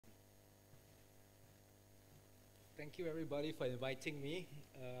Thank you everybody for inviting me.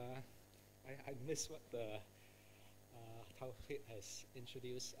 I missed what the Taufik has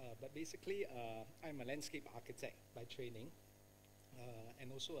introduced, but basically I'm a landscape architect by training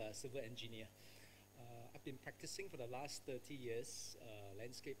and also a civil engineer. I've been practicing for the last 30 years,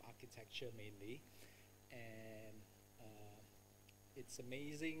 landscape architecture mainly, and it's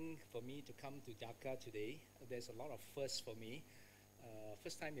amazing for me to come to Dhaka today. There's a lot of firsts for me.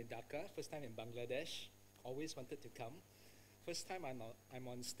 First time in Dhaka, first time in Bangladesh, always wanted to come. First time I'm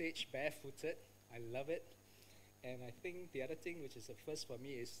on stage barefooted, I love it. And I think the other thing which is a first for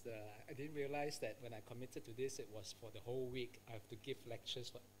me is I didn't realize that when I committed to this, it was for the whole week. I have to give lectures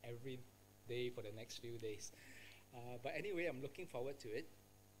for every day for the next few days. But anyway, I'm looking forward to it.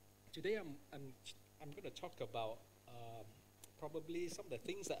 Today I'm going to talk about probably some of the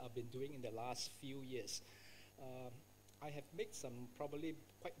things that I've been doing in the last few years. I have made some probably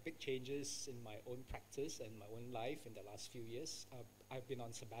quite big changes in my own practice and my own life in the last few years. I've been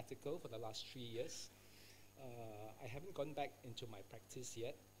on sabbatical for the last 3 years. I haven't gone back into my practice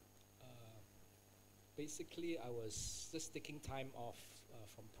yet. Basically, I was just taking time off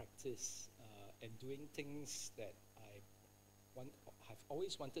from practice and doing things that have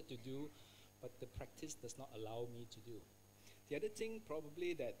always wanted to do, but the practice does not allow me to do. The other thing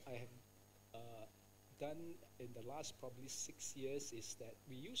probably that I have done in the last probably 6 years is that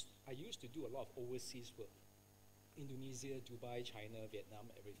I used to do a lot of overseas work. Indonesia, Dubai, China, Vietnam,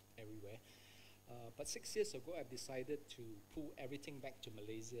 everywhere. But 6 years ago, I've decided to pull everything back to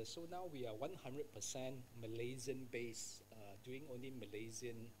Malaysia. So now we are 100% Malaysian-based, doing only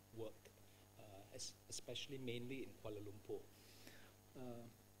Malaysian work, especially mainly in Kuala Lumpur.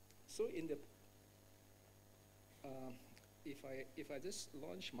 So in the if I just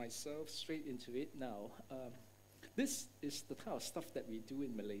launch myself straight into it now, this is the kind of stuff that we do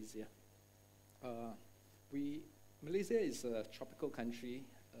in Malaysia. Malaysia is a tropical country,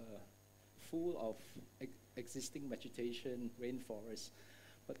 full of existing vegetation, rainforests.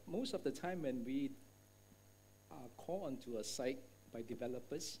 But most of the time when we are called onto a site by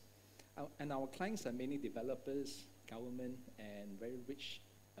developers, and our clients are mainly developers, government, and very rich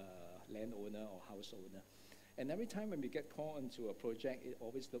landowner or house owner. And every time when we get called onto a project, it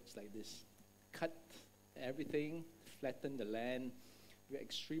always looks like this. Cut everything, flatten the land. We're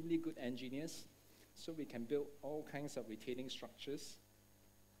extremely good engineers, so we can build all kinds of retaining structures.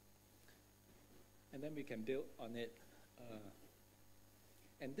 And then we can build on it.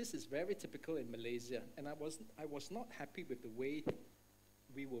 And this is very typical in Malaysia. And I was not happy with the way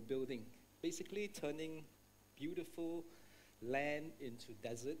we were building. Basically turning beautiful land into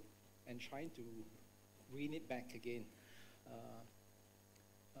desert and trying to green it back again.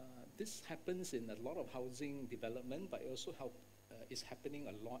 This happens in a lot of housing development, but it also is happening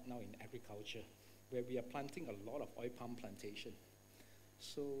a lot now in agriculture, where we are planting a lot of oil palm plantation.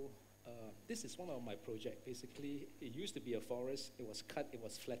 So this is one of my projects. Basically, it used to be a forest. It was cut, it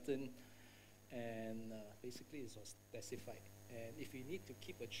was flattened, and basically it was desertified. And if you need to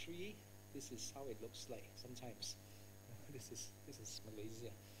keep a tree, this is how it looks like sometimes. This is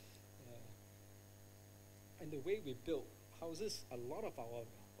Malaysia. And the way we build houses, a lot of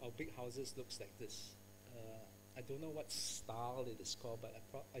our big houses looks like this. I don't know what style it is called, but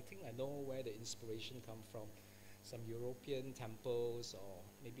I think I know where the inspiration comes from. Some European temples, or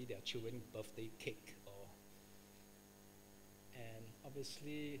maybe their children's birthday cake. And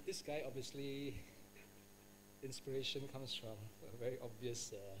obviously, this guy, inspiration comes from a very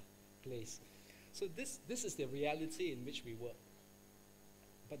obvious place. So this is the reality in which we work.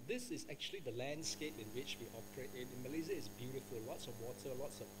 But this is actually the landscape in which we operate in. In Malaysia, it's beautiful, lots of water,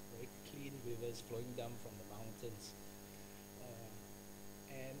 lots of very clean rivers flowing down from the mountains.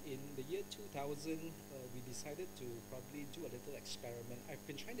 And in the year 2000, we decided to probably do a little experiment. I've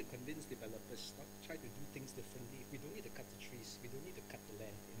been trying to convince developers not to try to do things differently. We don't need to cut the trees. We don't need to cut the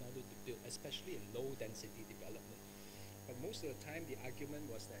land in order to build, especially in low-density development. But most of the time, the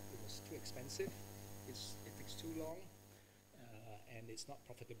argument was that it was too expensive, it takes too long, and it's not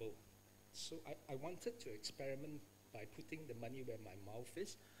profitable. So I wanted to experiment by putting the money where my mouth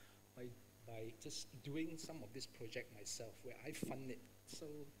is, by just doing some of this project myself, where I fund it. So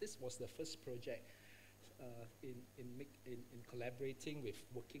this was the first project in collaborating with,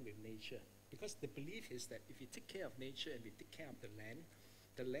 working with nature. Because the belief is that if you take care of nature and we take care of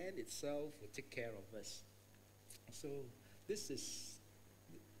the land itself will take care of us. So this is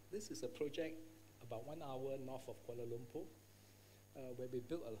a project about 1 hour north of Kuala Lumpur, where we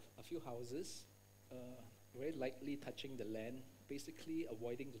built a few houses, very lightly touching the land, basically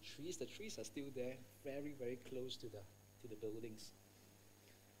avoiding the trees. The trees are still there, very, very close to the buildings.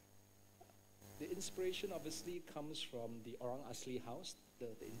 The inspiration obviously comes from the Orang Asli house, the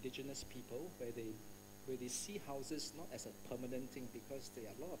indigenous people, where they see houses not as a permanent thing because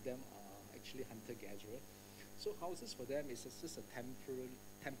a lot of them are actually hunter-gatherer. So houses for them is just a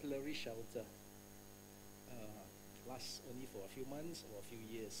temporary shelter. Lasts only for a few months or a few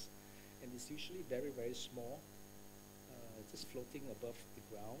years. And it's usually very, very small, just floating above the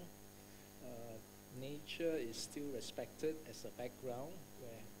ground. Nature is still respected as a background,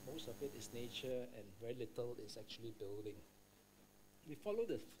 where most of it is nature and very little is actually building. We follow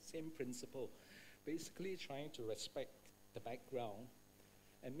the same principle, basically trying to respect the background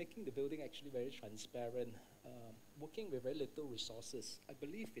and making the building actually very transparent, working with very little resources. I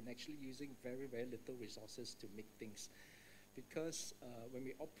believe in actually using very, very little resources to make things. Because when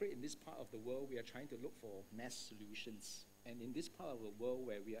we operate in this part of the world, we are trying to look for mass solutions. And in this part of the world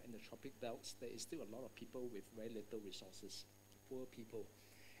where we are in the tropic belts, there is still a lot of people with very little resources, poor people.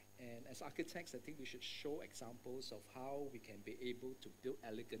 And as architects, I think we should show examples of how we can be able to build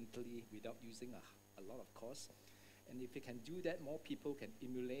elegantly without using a lot of cost. And if we can do that, more people can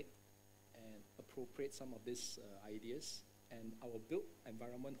emulate and appropriate some of these ideas, and our built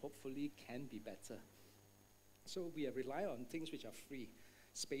environment hopefully can be better. So we rely on things which are free,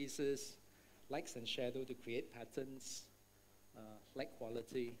 spaces, lights and shadow to create patterns, light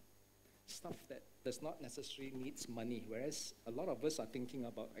quality, stuff that does not necessarily need money, whereas a lot of us are thinking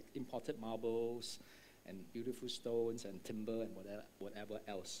about like imported marbles and beautiful stones and timber and whatever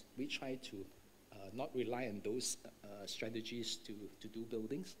else. We try to not rely on those strategies to do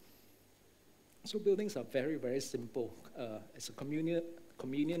buildings. So buildings are very, very simple. It's a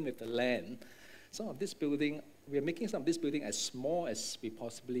communion with the land. Some of this building, we are making some of this building as small as we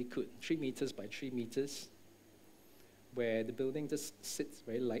possibly could, 3 meters by 3 meters, where the building just sits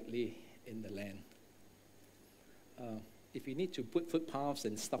very lightly in the land. If we need to put footpaths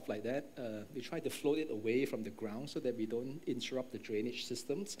and stuff like that, we try to float it away from the ground so that we don't interrupt the drainage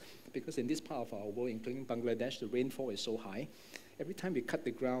systems, because in this part of our world, including Bangladesh, the rainfall is so high. Every time we cut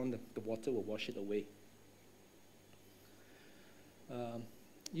the ground, the water will wash it away.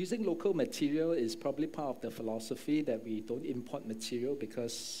 Using local material is probably part of the philosophy that we don't import material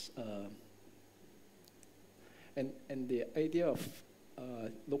because, and the idea of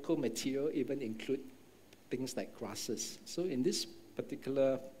local material even include things like grasses. So in this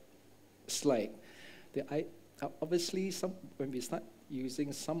particular slide, obviously when we start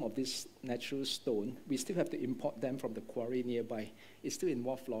using some of this natural stone, we still have to import them from the quarry nearby. It still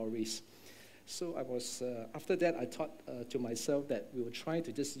involves lorries. So I was, after that, I thought to myself that we will try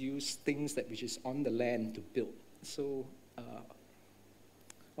to just use things which is on the land to build. So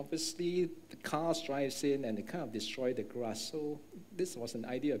obviously, the cars drives in and they kind of destroy the grass. So this was an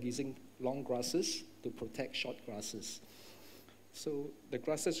idea of using long grasses to protect short grasses. So the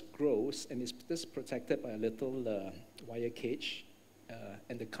grasses grows and it's just protected by a little wire cage.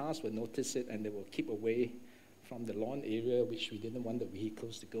 And the cars will notice it and they will keep away from the lawn area which we didn't want the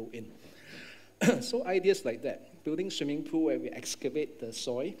vehicles to go in. So ideas like that. Building swimming pool where we excavate the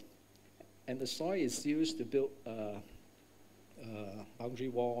soil, and the soil is used to build boundary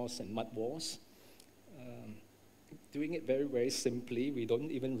walls and mud walls. Doing it very, very simply. We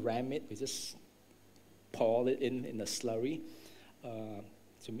don't even ram it. We just pour it in a slurry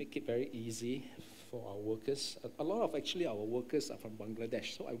to make it very easy for our workers. A lot of actually our workers are from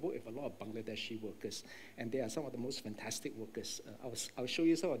Bangladesh, so I work with a lot of Bangladeshi workers, and they are some of the most fantastic workers. I'll show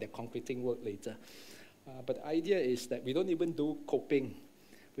you some of their concreting work later. But the idea is that we don't even do coping.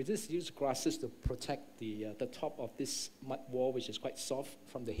 We just use grasses to protect the top of this mud wall, which is quite soft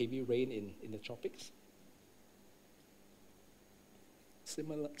from the heavy rain in the tropics.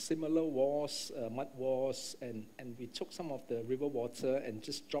 Similar walls, mud walls, and we took some of the river water and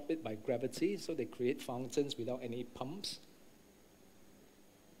just dropped it by gravity, so they create fountains without any pumps.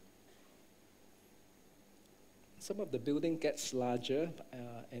 Some of the building gets larger,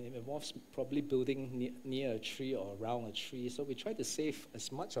 and it involves probably building near a tree or around a tree, so we try to save as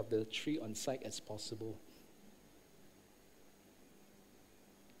much of the tree on site as possible.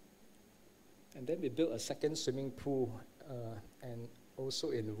 And then we built a second swimming pool, and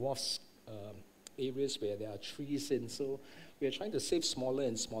also involves areas where there are trees in, so we are trying to save smaller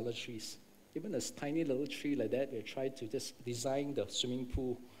and smaller trees. Even a tiny little tree like that, we try to just design the swimming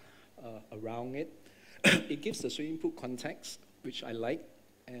pool around it. It gives the swimming pool context, which I like,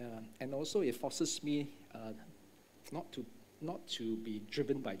 and also it forces me not to be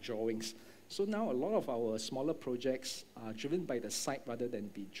driven by drawings. So now a lot of our smaller projects are driven by the site rather than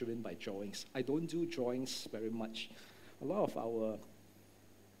be driven by drawings. I don't do drawings very much. A lot of our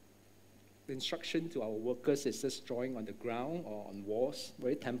instruction to our workers is just drawing on the ground or on walls,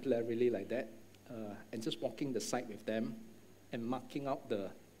 very temporarily like that. and just walking the site with them and marking out the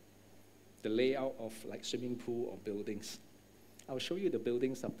layout of like swimming pool or buildings. I'll show you the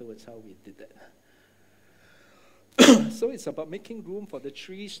buildings afterwards, how we did that. So it's about making room for the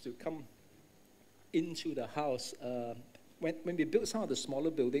trees to come into the house. When we build some of the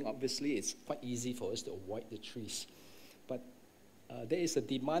smaller building, obviously it's quite easy for us to avoid the trees. But there is a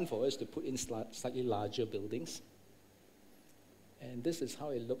demand for us to put in slightly larger buildings. And this is how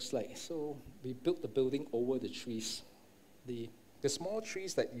it looks like. So we built the building over the trees. The small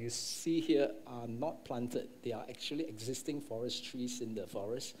trees that you see here are not planted. They are actually existing forest trees in the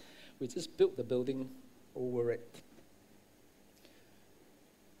forest. We just built the building over it.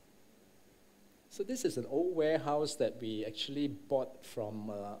 So this is an old warehouse that we actually bought from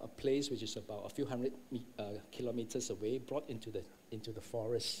a place which is about a few hundred kilometers away, brought into the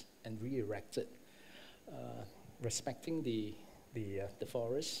forest and re-erected, respecting the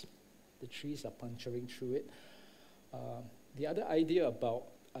forest. The trees are puncturing through it. The other idea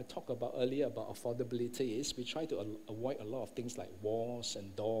I talked about earlier about affordability is we try to avoid a lot of things like walls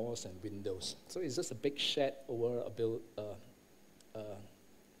and doors and windows. So it's just a big shed over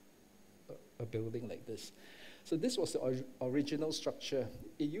a building like this. So this was the original structure.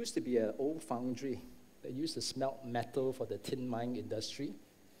 It used to be an old foundry that used to smelt metal for the tin mine industry.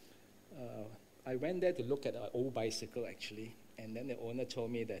 I went there to look at an old bicycle actually, and then the owner told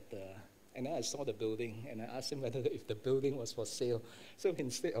me that, and then I saw the building, and I asked him whether if the building was for sale. So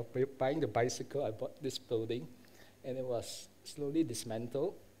instead of buying the bicycle, I bought this building, and it was slowly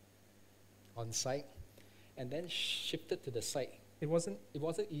dismantled on site, and then shifted to the site. It wasn't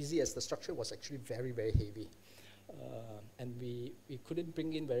easy, as the structure was actually very, very heavy. And we couldn't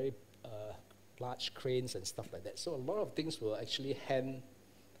bring in very large cranes and stuff like that. So a lot of things were actually hand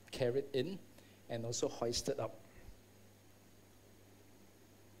carried in and also hoisted up.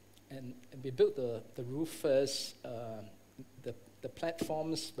 And we built the roof first. The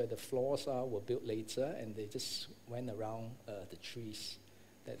platforms where the floors are were built later, and they just went around the trees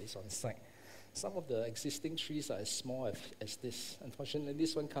that is on site. Some of the existing trees are as small as this. Unfortunately,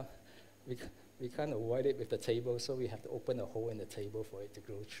 this one we can't avoid it with the table, so we have to open a hole in the table for it to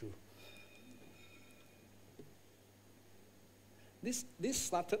grow through. This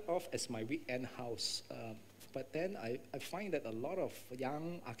started off as my weekend house, but then I find that a lot of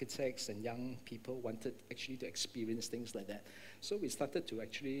young architects and young people wanted actually to experience things like that. So we started to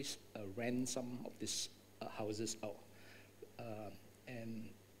actually rent some of these houses out. And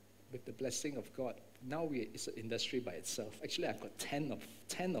with the blessing of God, now it's an industry by itself. Actually, I've got 10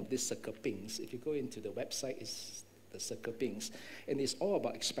 of these circle pings. If you go into the website, it's the circle pings. And it's all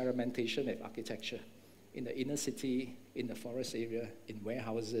about experimentation with architecture in the inner city, in the forest area, in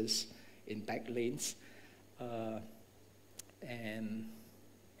warehouses, in back lanes. And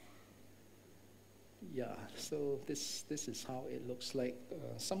yeah, so this is how it looks like.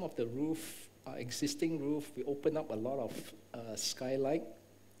 Some of the roof, existing roof, we open up a lot of skylight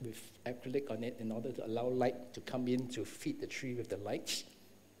with acrylic on it in order to allow light to come in to feed the tree with the lights.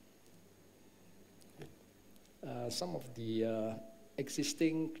 Some of the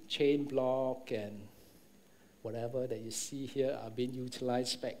existing chain block and whatever that you see here are being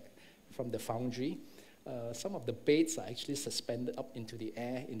utilized back from the foundry. Some of the beds are actually suspended up into the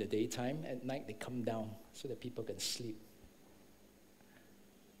air in the daytime. At night, they come down so that people can sleep.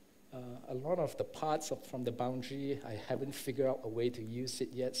 A lot of the parts from the boundary, I haven't figured out a way to use it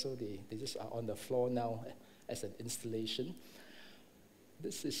yet, so they just are on the floor now as an installation.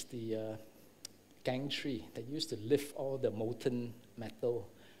 This is the gantry that used to lift all the molten metal.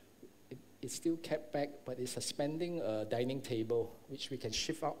 It's still kept back, but it's suspending a dining table, which we can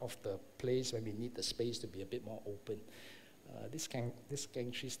shift out of the place when we need the space to be a bit more open. This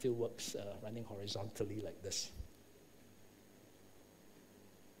gantry still works running horizontally like this.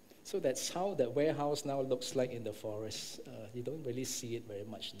 So that's how the warehouse now looks like in the forest. You don't really see it very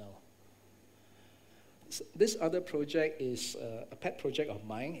much now. So this other project is a pet project of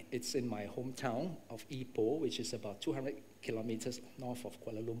mine. It's in my hometown of Ipoh, which is about 200 kilometers north of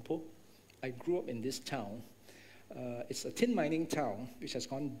Kuala Lumpur. I grew up in this town. It's a tin mining town, which has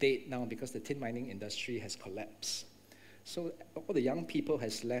gone dead now because the tin mining industry has collapsed. So all the young people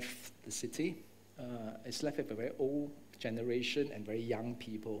has left the city. It's left with a very old generation and very young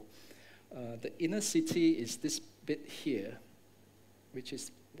people. The inner city is this bit here, which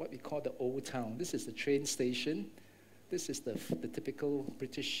is what we call the old town. This is the train station. This is the typical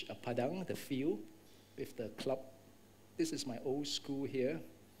British Padang, the field with the club. This is my old school here.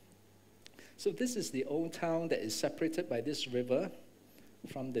 So this is the old town that is separated by this river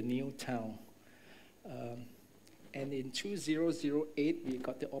from the new town. And in 2008, we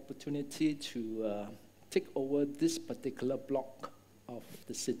got the opportunity to take over this particular block of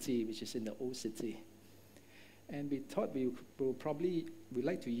the city, which is in the old city. And we thought we'd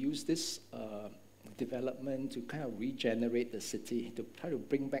like to use this development to kind of regenerate the city, to try to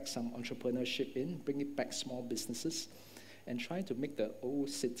bring back some entrepreneurship in, bring it back small businesses, and try to make the old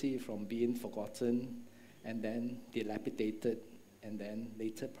city from being forgotten and then dilapidated and then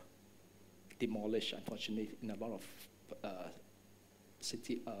later demolished, unfortunately, in a lot of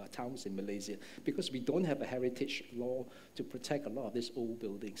towns in Malaysia, because we don't have a heritage law to protect a lot of these old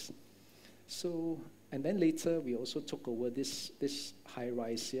buildings. So, and then later we also took over this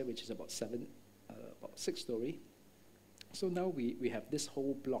high-rise here, which is about 6-story. So now we have this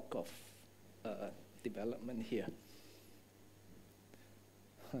whole block of development here.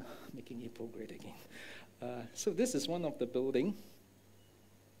 Making it great again. So this is one of the buildings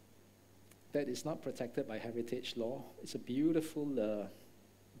that is not protected by heritage law. It's a beautiful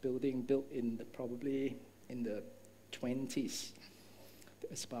building built probably in the 20s.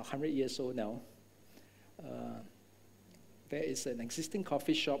 It's about 100 years old now. There is an existing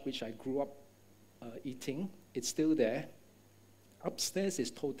coffee shop which I grew up eating. It's still there. Upstairs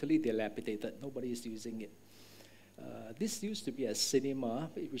is totally dilapidated. Nobody is using it. This used to be a cinema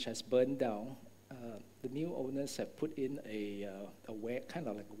which has burned down. The new owners have put in kind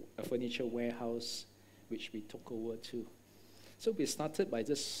of like a furniture warehouse, which we took over too. So we started by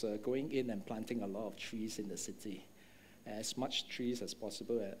just going in and planting a lot of trees in the city, as much trees as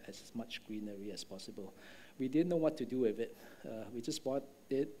possible, as much greenery as possible. We didn't know what to do with it. We just bought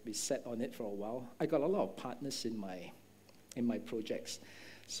it. We sat on it for a while. I got a lot of partners in my projects,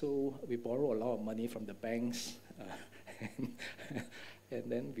 so we borrow a lot of money from the banks. And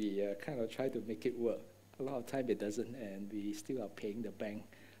then we kind of try to make it work. A lot of time it doesn't, and we still are paying the bank.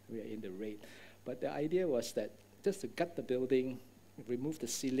 We are in the rate. But the idea was that just to gut the building, remove the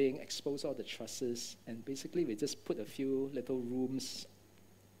ceiling, expose all the trusses, and basically we just put a few little rooms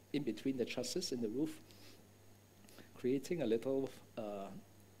in between the trusses in the roof, creating a little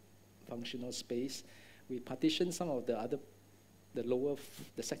functional space. We partitioned some of the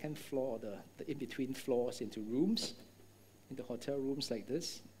second floor, the in-between floors into rooms, into hotel rooms like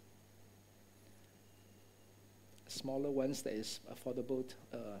this. Smaller ones that is affordable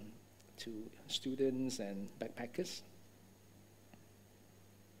to students and backpackers.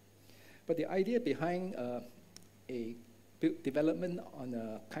 But the idea behind a development on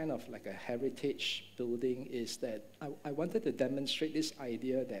a kind of like a heritage building is that I wanted to demonstrate this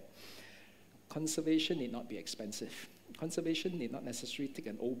idea that conservation need not be expensive. Conservation need not necessarily take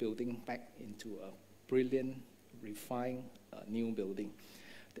an old building back into a brilliant, refined new building.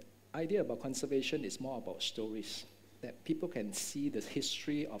 The idea about conservation is more about stories, that people can see the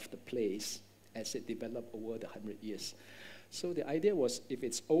history of the place as it developed over the 100 years. So the idea was, if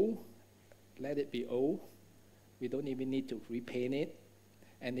it's old, let it be old. We don't even need to repaint it.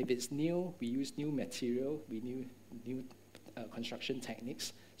 And if it's new, we use new material, new construction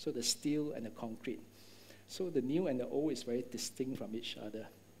techniques, so the steel and the concrete. So the new and the old is very distinct from each other.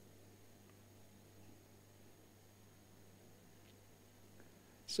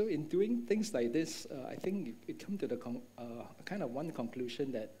 So in doing things like this, I think it comes to the kind of one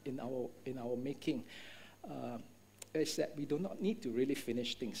conclusion that in our making is that we do not need to really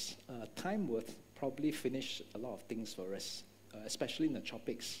finish things. Time will probably finish a lot of things for us, especially in the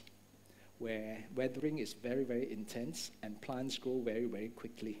tropics, where weathering is very, very intense and plants grow very, very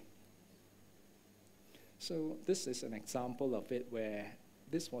quickly. So this is an example of it where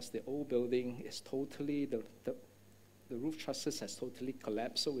this was the old building. It's totally, the roof trusses has totally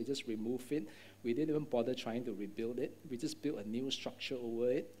collapsed, so we just removed it. We didn't even bother trying to rebuild it. We just built a new structure over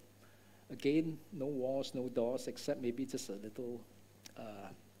it. Again, no walls, no doors, except maybe just a little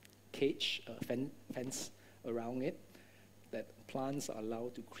cage, fence around it, that plants are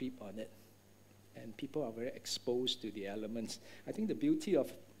allowed to creep on it. And people are very exposed to the elements. I think the beauty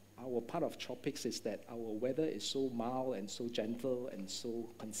of our part of tropics is that our weather is so mild and so gentle and so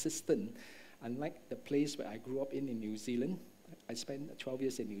consistent. Unlike the place where I grew up in New Zealand, I spent 12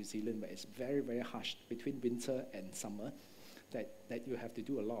 years in New Zealand, where it's very, very harsh between winter and summer, that you have to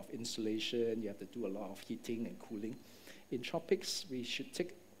do a lot of insulation, you have to do a lot of heating and cooling. In tropics, we should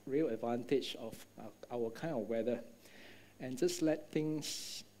take real advantage of our kind of weather and just let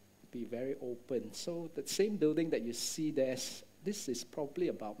things be very open. So the same building that you see there, this is probably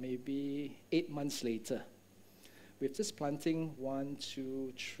about maybe 8 months later. We're just planting 1,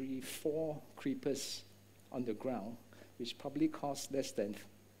 2, 3, 4 creepers on the ground, which probably cost less than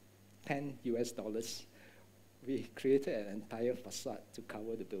 $10 US. We created an entire facade to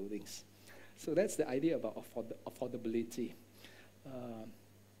cover the buildings. So that's the idea about affordability.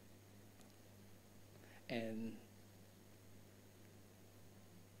 And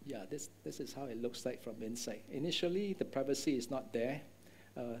yeah, this is how it looks like from inside. Initially, the privacy is not there.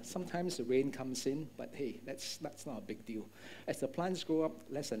 Sometimes the rain comes in, but hey, that's not a big deal. As the plants grow up,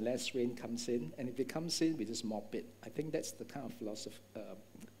 less and less rain comes in, and if it comes in, we just mop it. I think that's the kind of philosophy,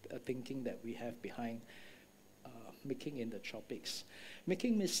 thinking that we have behind making in the tropics.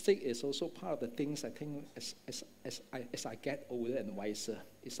 Making mistake is also part of the things I think as I get older and wiser,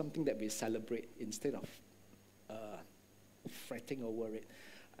 it's something that we celebrate instead of fretting over it.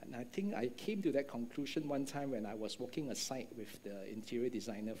 And I think I came to that conclusion one time when I was walking a site with the interior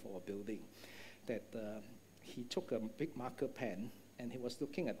designer for a building, that he took a big marker pen and he was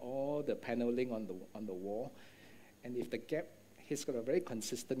looking at all the paneling on the wall, and if the gap, he's got a very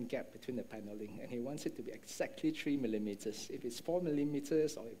consistent gap between the paneling, and he wants it to be exactly 3 millimeters. If it's 4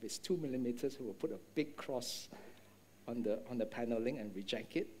 millimeters or if it's 2 millimeters, he will put a big cross on the paneling and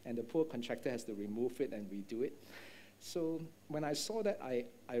reject it, and the poor contractor has to remove it and redo it. So when I saw that, I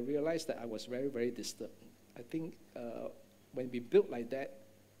realized that I was very, very disturbed. I think when we build like that,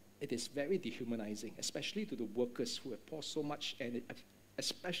 it is very dehumanizing, especially to the workers who have poured so much, and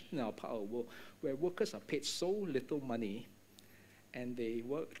especially in our part of the world, where workers are paid so little money, and they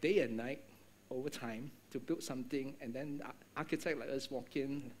work day and night overtime to build something, and then architects like us walk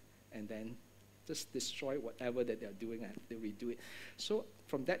in and then just destroy whatever that they're doing and they redo it. So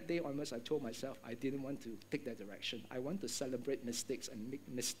from that day onwards, I told myself I didn't want to take that direction. I want to celebrate mistakes and make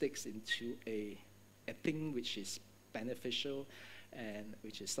mistakes into a thing which is beneficial and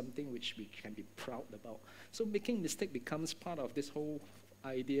which is something which we can be proud about. So making mistake becomes part of this whole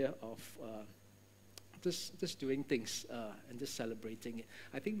idea of just doing things and just celebrating it.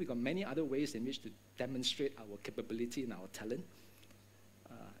 I think we've got many other ways in which to demonstrate our capability and our talent.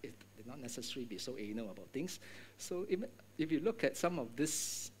 It did not necessarily be so anal about things. So if you look at some of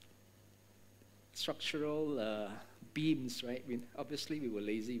this structural beams, right? Obviously, we were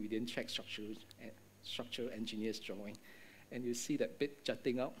lazy. We didn't check structural engineers' drawing. And you see that bit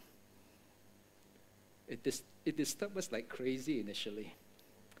jutting out. It disturbed us like crazy initially.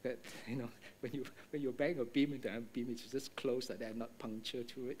 That, you know, when you bang a beam into a beam, it's just close like that, not puncture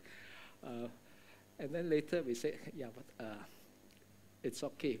to it. And then later we say, yeah, but it's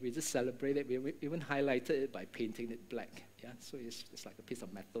okay. We just celebrate it. We even highlighted it by painting it black. Yeah, so it's like a piece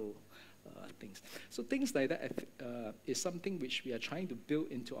of metal things. So things like that is something which we are trying to build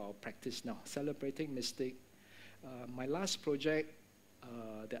into our practice now. Celebrating mistake. My last project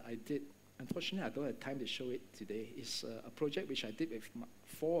that I did, unfortunately, I don't have time to show it today, is a project which I did with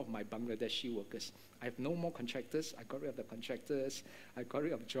 4 of my Bangladeshi workers. I have no more contractors. I got rid of the contractors. I got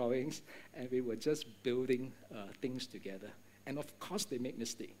rid of drawings, and we were just building things together. And of course, they make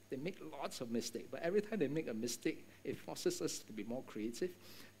mistakes. They make lots of mistakes. But every time they make a mistake, it forces us to be more creative,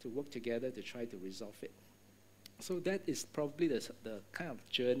 to work together to try to resolve it. So that is probably the kind of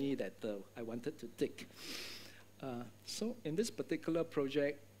journey that I wanted to take. So in this particular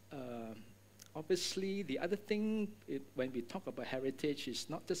project, obviously, the other thing when we talk about heritage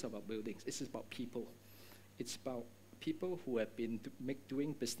is not just about buildings. It's about people. It's about people who have been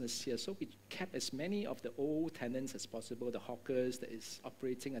doing business here. So we kept as many of the old tenants as possible, the hawkers that is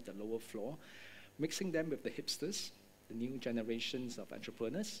operating at the lower floor, mixing them with the hipsters, the new generations of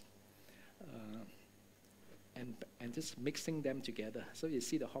entrepreneurs, and just mixing them together. So you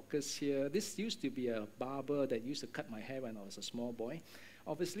see the hawkers here. This used to be a barber that used to cut my hair when I was a small boy.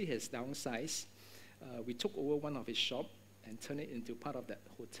 Obviously, he has downsized. We took over one of his shop and turned it into part of that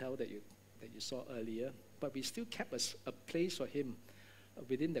hotel that you saw earlier. But we still kept a place for him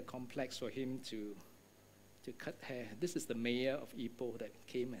within the complex for him to cut hair. This is the mayor of Ipoh that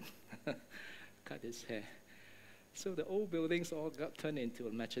came and cut his hair. So the old buildings all got turned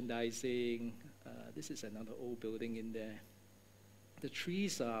into merchandising. This is another old building in there. The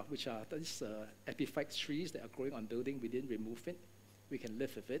trees which are these epiphyte trees that are growing on building, we didn't remove it. We can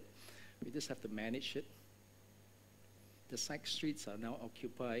live with it. We just have to manage it. The side streets are now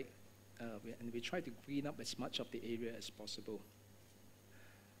occupied, and we try to green up as much of the area as possible.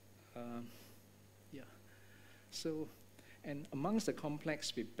 Yeah. So, and amongst the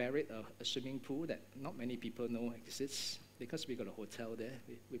complex, we buried a swimming pool that not many people know exists because we got a hotel there.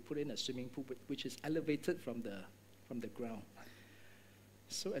 We put in a swimming pool which is elevated from the ground.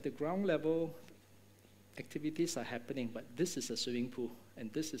 So at the ground level, activities are happening, but this is a swimming pool,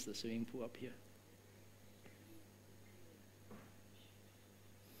 and this is the swimming pool up here.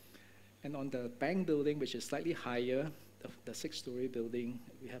 And on the bank building, which is slightly higher, the 6-story building,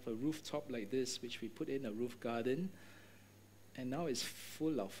 we have a rooftop like this, which we put in a roof garden. And now it's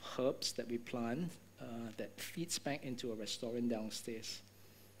full of herbs that we plant that feeds back into a restaurant downstairs.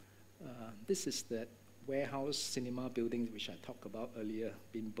 This is that warehouse cinema building which I talked about earlier,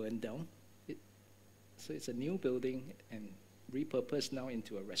 being burned down. So it's a new building and repurposed now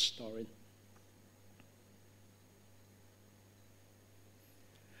into a restaurant.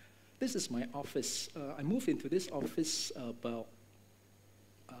 This is my office. I moved into this office about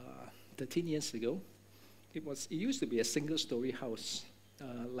 13 years ago. It used to be a single-story house,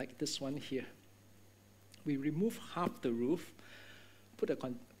 like this one here. We removed half the roof, put a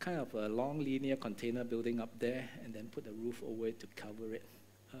kind of a long linear container building up there, and then put a roof over it to cover it.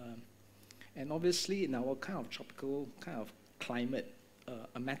 And obviously, in our kind of tropical kind of climate,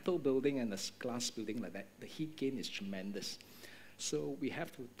 a metal building and a glass building like that, the heat gain is tremendous. So we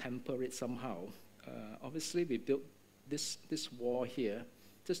have to temper it somehow. Obviously, we built this wall here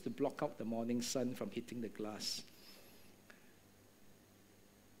just to block out the morning sun from hitting the glass.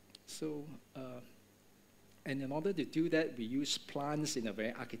 So, and in order to do that, we use plants in a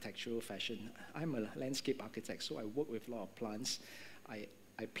very architectural fashion. I'm a landscape architect, so I work with a lot of plants. I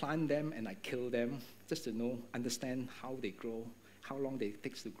plant them and I kill them just to understand how they grow, how long they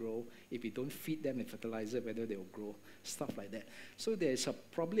take to grow. If you don't feed them with fertilizer, whether they will grow, stuff like that. So there's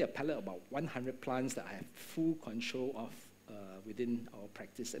probably a palette of about 100 plants that I have full control of within our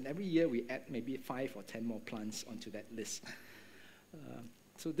practice. And every year we add maybe 5 or 10 more plants onto that list.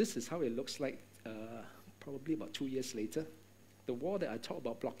 So this is how it looks like probably about 2 years later. The wall that I talked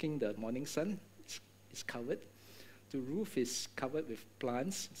about blocking the morning sun is covered. The roof is covered with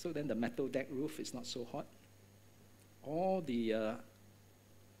plants, so then the metal deck roof is not so hot. All the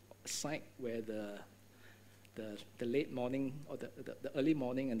site where the late morning or the early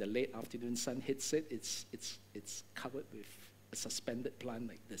morning and the late afternoon sun hits it, it's covered with a suspended plant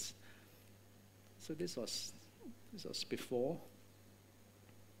like this. So this was before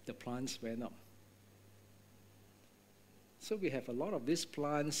the plants went up. So we have a lot of these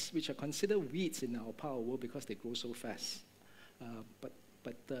plants which are considered weeds in our part of the world because they grow so fast.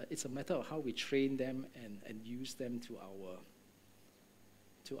 But it's a matter of how we train them and use them to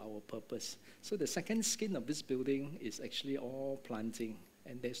our purpose. So the second skin of this building is actually all planting,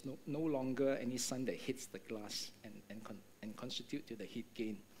 and there's no longer any sun that hits the glass and contribute to the heat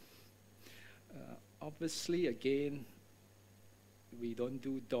gain. Obviously, again, we don't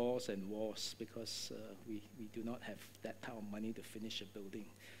do doors and walls because we do not have that type of money to finish a building.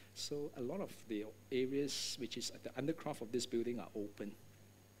 So a lot of the areas which is at the undercroft of this building are open.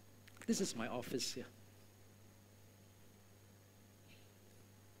 This is my office here.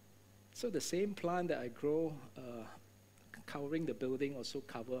 So the same plant that I grow, covering the building, also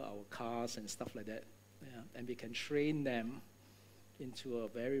cover our cars and stuff like that. Yeah, and we can train them into a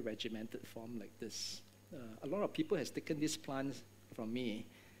very regimented form like this. A lot of people has taken these plants from me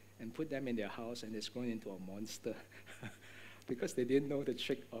and put them in their house, and it's grown into a monster because they didn't know the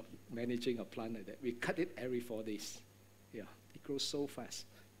trick of managing a plant like that. We cut it every 4 days. Yeah, it grows so fast.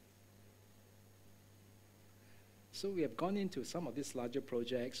 So we have gone into some of these larger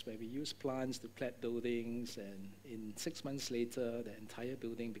projects where we use plants to clad buildings, and in 6 months later, the entire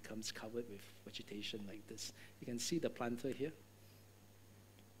building becomes covered with vegetation like this. You can see the planter here.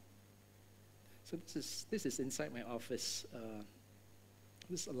 So this is inside my office.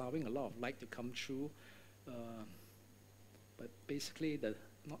 This is allowing a lot of light to come through, but basically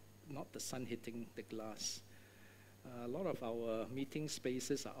not the sun hitting the glass. A lot of our meeting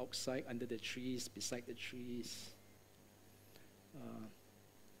spaces are outside, under the trees, beside the trees.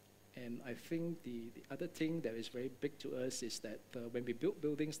 And I think the other thing that is very big to us is that when we build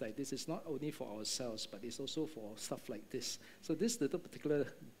buildings like this, it's not only for ourselves, but it's also for stuff like this. So this little particular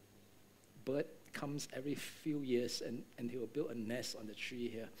bird comes every few years and he will build a nest on the tree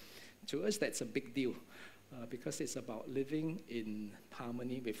here. To us, that's a big deal because it's about living in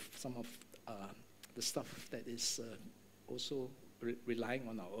harmony with some of the stuff that is also relying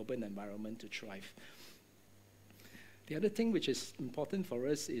on our urban environment to thrive. The other thing which is important for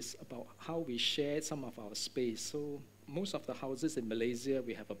us is about how we share some of our space. So most of the houses in Malaysia,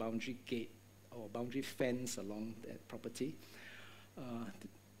 we have a boundary gate or boundary fence along that property.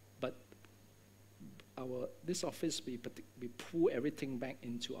 But this office, we pull everything back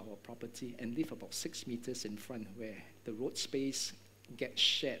into our property and leave about 6 meters in front where the road space gets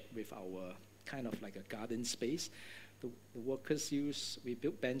shared with our kind of like a garden space. The workers we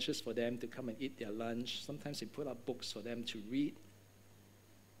built benches for them to come and eat their lunch. Sometimes we put up books for them to read.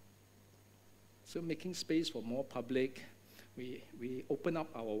 So making space for more public, we open up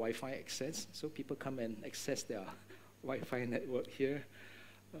our Wi-Fi access so people come and access their Wi-Fi network here.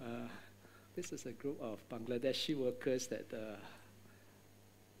 This is a group of Bangladeshi workers that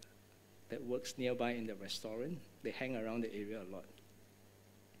works nearby in the restaurant. They hang around the area a lot.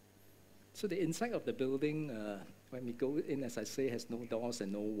 So the inside of the building, when we go in, as I say, has no doors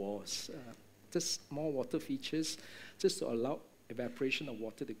and no walls. Just small water features, just to allow evaporation of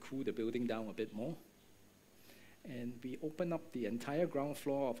water to cool the building down a bit more. And we open up the entire ground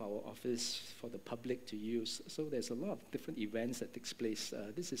floor of our office for the public to use. So there's a lot of different events that takes place.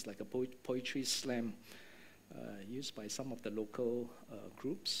 This is like a poetry slam used by some of the local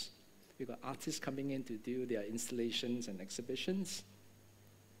groups. We've got artists coming in to do their installations and exhibitions.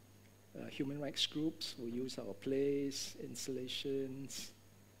 Human rights groups will use our plays, installations.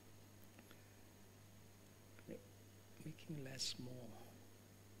 Making less more.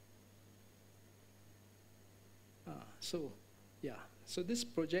 So this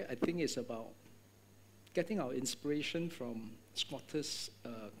project, I think, is about getting our inspiration from squatters'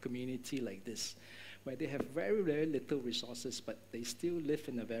 community like this, where they have very, very little resources, but they still live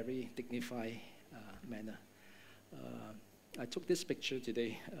in a very dignified manner. I took this picture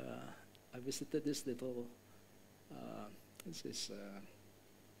today. I visited this little, where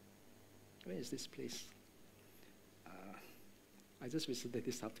is this place? I just visited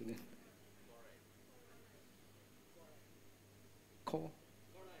this afternoon.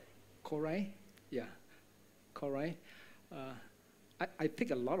 Korai? Yeah, Korai. I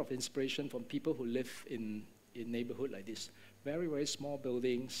take a lot of inspiration from people who live in neighborhood like this. Very, very small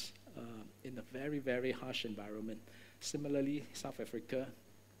buildings in a very, very harsh environment. Similarly, South Africa,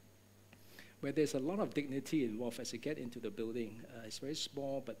 where there's a lot of dignity involved as you get into the building. It's very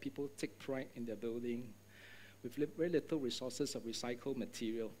small, but people take pride in their building with very little resources of recycled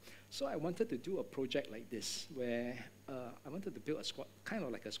material. So I wanted to do a project like this, where I wanted to build kind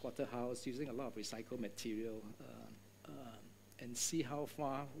of like a squatter house using a lot of recycled material and see how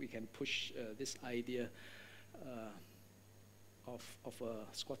far we can push this idea of a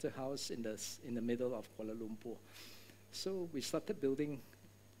squatter house in the middle of Kuala Lumpur. So we started building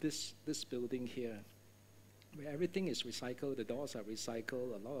this building here, where everything is recycled, the doors are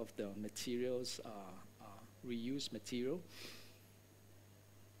recycled, a lot of the materials are reused material.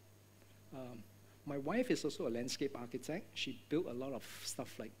 My wife is also a landscape architect. She built a lot of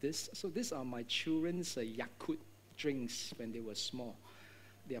stuff like this. So these are my children's Yakult drinks when they were small.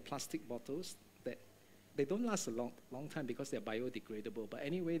 They are plastic bottles that they don't last a long time because they're biodegradable. But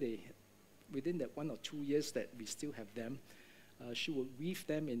anyway, within that 1 or 2 years that we still have them, she will weave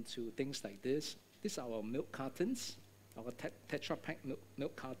them into things like this. These are our milk cartons, our Tetra Pak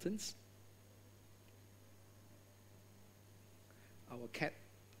milk cartons. Our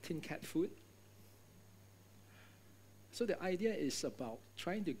tin cat food. So the idea is about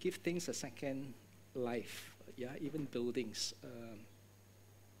trying to give things a second life, even buildings.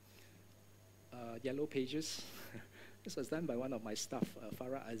 Yellow pages. This was done by one of my staff,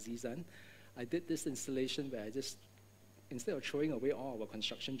 Farah Azizan. I did this installation where I just, instead of throwing away all our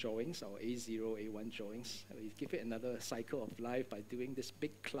construction drawings, our A0, A1 drawings, we give it another cycle of life by doing this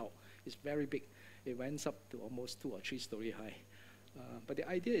big cloud. It's very big. It runs up to almost 2 or 3 story high. But the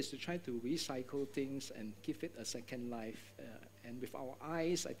idea is to try to recycle things and give it a second life. And with our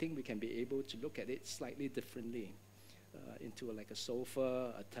eyes, I think we can be able to look at it slightly differently, into like a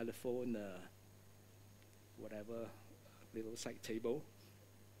sofa, a telephone, whatever, little side table.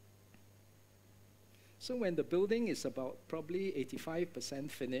 So when the building is about probably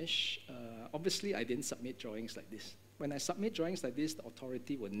 85% finished, obviously I didn't submit drawings like this. When I submit drawings like this, the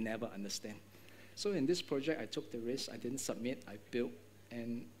authority will never understand. So in this project, I took the risk, I didn't submit, I built,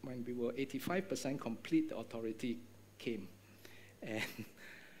 and when we were 85% complete, the authority came.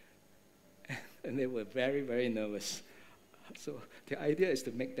 And they were very, very nervous. So the idea is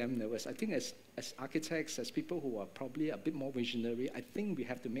to make them nervous. I think as architects, as people who are probably a bit more visionary, I think we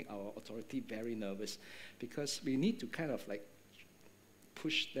have to make our authority very nervous, because we need to kind of like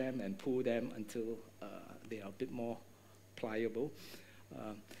push them and pull them until they are a bit more pliable.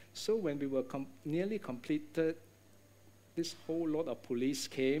 So when we were nearly completed, this whole lot of police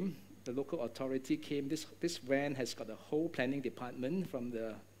came, the local authority came. This van has got a whole planning department from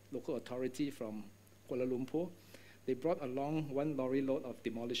the local authority from Kuala Lumpur. They brought along 1 lorry load of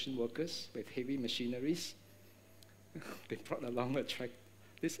demolition workers with heavy machineries. They brought along a truck,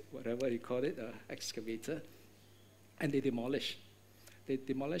 whatever you call it, excavator, and they demolished. They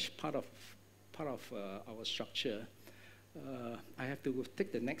demolished part of our structure. I have to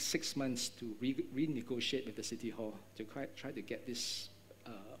take the next 6 months to renegotiate with the City Hall to try to get this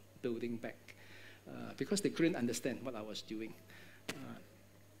building back, because they couldn't understand what I was doing.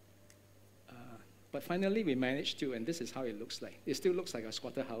 But finally we managed to, and this is how it looks like. It still looks like a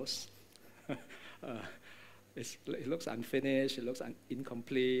squatter house. It looks unfinished, it looks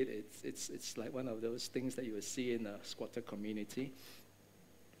incomplete. It's like one of those things that you will see in a squatter community.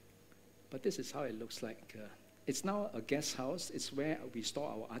 But this is how it looks like. It's now a guest house. It's where we store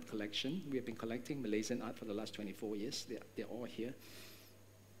our art collection. We have been collecting Malaysian art for the last 24 years. They're all here.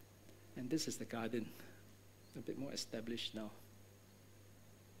 And this is the garden, a bit more established now.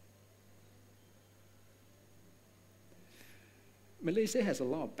 Malaysia has a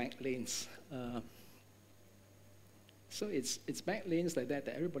lot of back lanes. So it's back lanes like that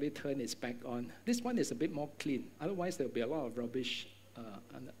everybody turn its back on. This one is a bit more clean. Otherwise, there'll be a lot of rubbish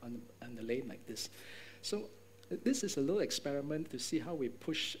on the lane like this. So this is a little experiment to see how we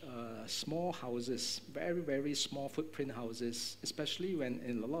push small houses, very, very small footprint houses, especially when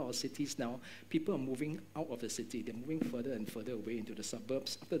in a lot of cities now, people are moving out of the city. They're moving further and further away into the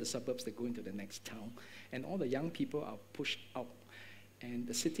suburbs. After the suburbs, they go into the next town. And all the young people are pushed out. And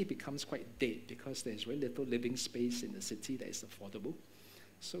the city becomes quite dead because there's very little living space in the city that is affordable.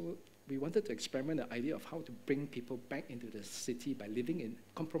 So we wanted to experiment the idea of how to bring people back into the city by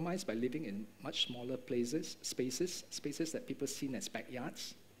compromise by living in much smaller spaces that people see as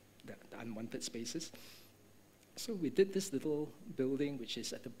backyards, the unwanted spaces. So we did this little building, which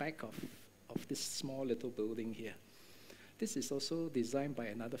is at the back of this small little building here. This is also designed by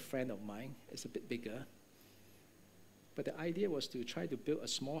another friend of mine. It's a bit bigger. But the idea was to try to build a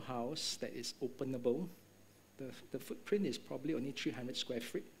small house that is openable. The footprint is probably only 300 square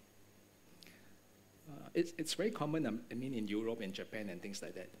feet. It's very common, in Europe and Japan and things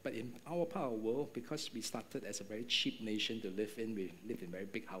like that. But in our part of the world, because we started as a very cheap nation to live in, we lived in very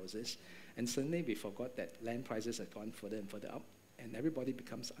big houses. And suddenly we forgot that land prices have gone further and further up. And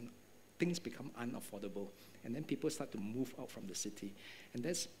things become unaffordable. And then people start to move out from the city. And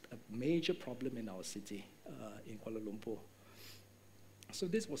that's a major problem in our city, in Kuala Lumpur. So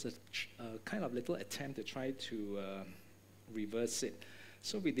this was a kind of little attempt to try to reverse it.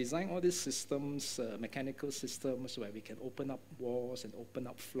 So we designed all these systems, mechanical systems, where we can open up walls and open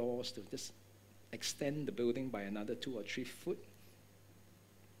up floors to just extend the building by another 2 or 3 foot.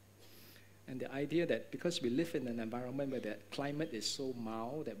 And the idea that because we live in an environment where the climate is so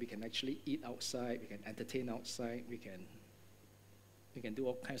mild that we can actually eat outside, we can entertain outside, we can do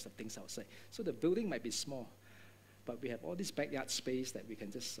all kinds of things outside. So the building might be small, but we have all this backyard space that we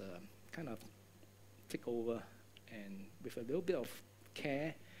can just kind of take over, and with a little bit of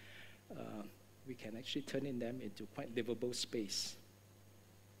care, we can actually turn them into quite livable space.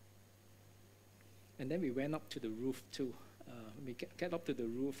 And then we went up to the roof too. When we get up to the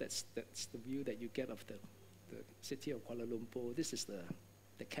roof, that's the view that you get of the city of Kuala Lumpur. This is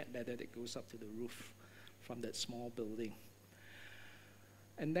the cat ladder that goes up to the roof from that small building.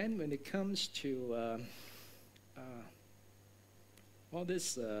 And then when it comes to all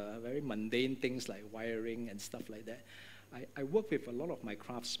these very mundane things like wiring and stuff like that, I work with a lot of my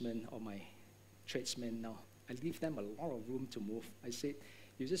craftsmen or my tradesmen now. I leave them a lot of room to move. I said,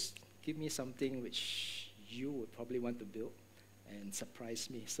 you just give me something which you would probably want to build and surprise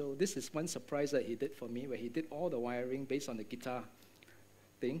me. So this is one surprise that he did for me, where he did all the wiring based on the guitar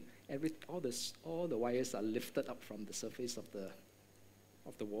thing. All the wires are lifted up from the surface of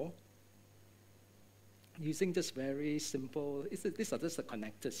the wall, using just very simple, these are just the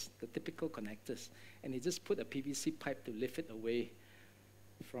connectors, the typical connectors. And he just put a PVC pipe to lift it away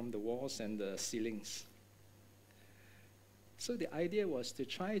from the walls and the ceilings. So the idea was to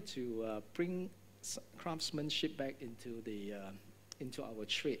try to bring craftsmanship back into our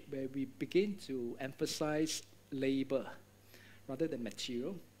trade, where we begin to emphasize labor rather than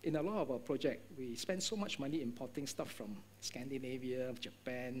material. In a lot of our projects, we spend so much money importing stuff from Scandinavia,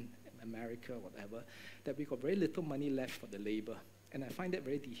 Japan, America, whatever, that we got very little money left for the labor. And I find that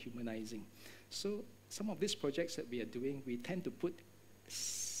very dehumanizing. So some of these projects that we are doing, we tend to put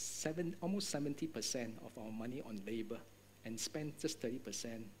almost 70% of our money on labor and spend just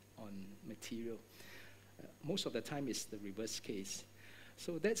 30% on material. Most of the time it's the reverse case.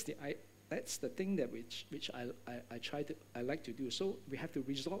 So that's the thing that which I like to do. So we have to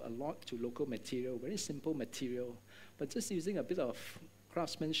resort a lot to local material, very simple material, but just using a bit of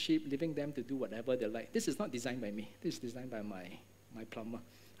craftsmanship, leaving them to do whatever they like. This is not designed by me. This is designed by my plumber.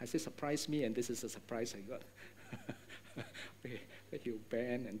 I say surprise me, and this is a surprise I got. Where he'll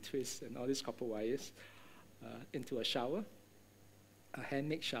bend and twist and all these copper wires into a shower, a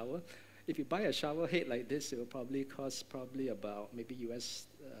handmade shower. If you buy a shower head like this, it will probably cost about maybe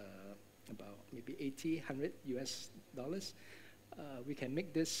maybe 80, 100 US dollars. We can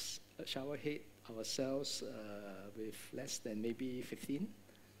make this shower head ourselves with less than maybe 15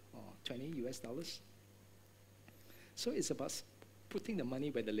 or 20 US dollars. So it's about putting the money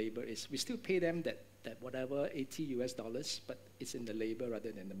where the labor is. We still pay them that whatever $80 US, but it's in the labor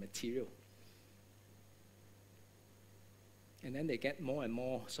rather than the material. And then they get more and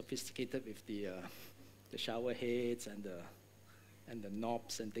more sophisticated with the shower heads and the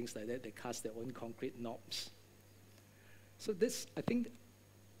knobs and things like that. They cast their own concrete knobs. So this, I think,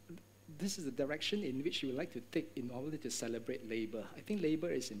 this is the direction in which we would like to take in order to celebrate labor. I think labor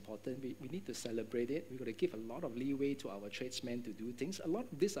is important. We need to celebrate it. We've got to give a lot of leeway to our tradesmen to do things. A lot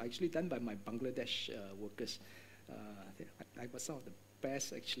of this are actually done by my Bangladesh workers. I was some of the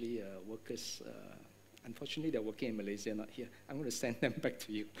best, actually, workers. Unfortunately, they're working in Malaysia, not here. I'm going to send them back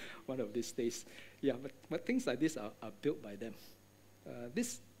to you one of these days. Yeah, but things like this are built by them.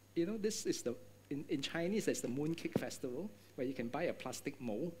 This is in Chinese, there's the mooncake festival, where you can buy a plastic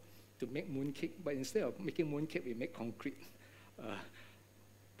mold to make mooncake, but instead of making mooncake, we make concrete,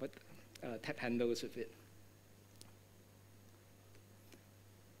 tap handles with it.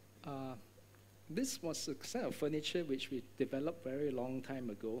 This was a set of furniture which we developed very long time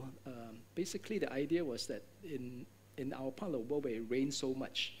ago. Basically, the idea was that in our part of the world where it rains so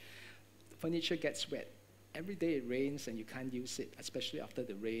much, the furniture gets wet. Every day it rains and you can't use it, especially after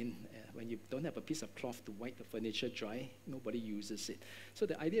the rain. When you don't have a piece of cloth to wipe the furniture dry, nobody uses it. So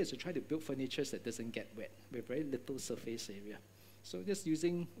the idea is to try to build furniture that doesn't get wet with very little surface area. So just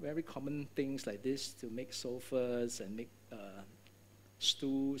using very common things like this to make sofas and make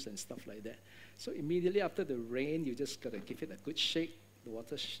stools and stuff like that. So immediately after the rain, you just got to give it a good shake. The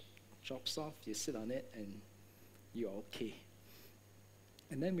water drops off, you sit on it, and you're okay.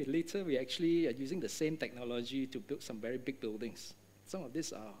 And then later, we actually are using the same technology to build some very big buildings. Some of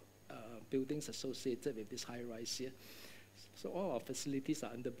these are buildings associated with this high-rise here. So all our facilities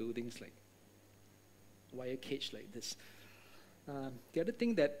are under buildings like wire cage like this. The other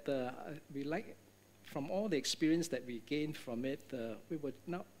thing that we like, from all the experience that we gained from it, we were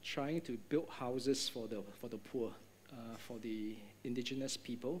now trying to build houses for the poor, for the indigenous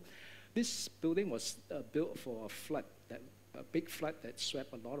people. This building was built for a flood, a big flood that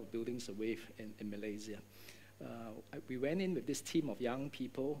swept a lot of buildings away in Malaysia. We went in with this team of young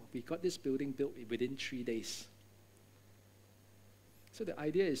people. We got this building built within 3 days. So the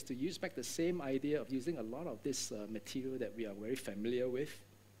idea is to use back the same idea of using a lot of this material that we are very familiar with.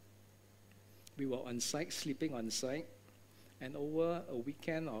 We were on site, sleeping on site, and over a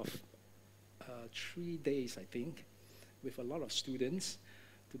weekend of 3 days, I think, with a lot of students,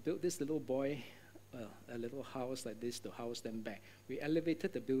 to build this little boy a little house like this to house them back. We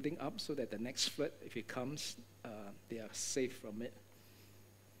elevated the building up so that the next flood, if it comes, they are safe from it.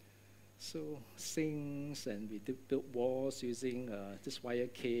 So sinks, and we built walls using this wire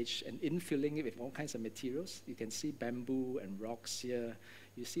cage and infilling it with all kinds of materials. You can see bamboo and rocks here.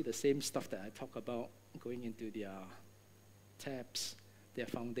 You see the same stuff that I talk about going into their taps, their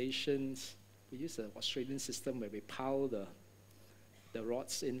foundations. We use the Australian system where we pile the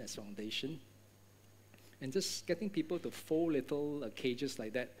rods in as foundation. And just getting people to fold little cages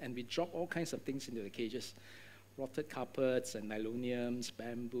like that, and we drop all kinds of things into the cages. Rotted carpets and nyloniums,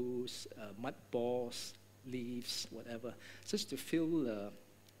 bamboos, mud balls, leaves, whatever, just to fill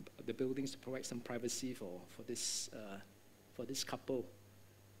the buildings to provide some privacy for this couple.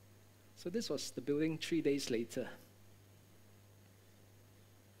 So this was the building 3 days later.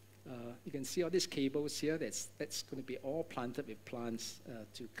 You can see all these cables here. That's going to be all planted with plants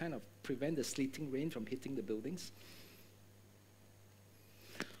to kind of prevent the sleeting rain from hitting the buildings.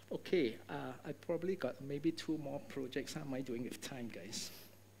 Okay, I probably got maybe 2 more projects. How am I doing with time, guys?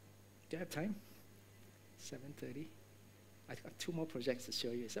 Do you have time? 7:30? I've got 2 more projects to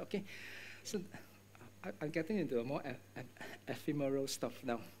show you. So, okay, so I'm getting into a more ephemeral stuff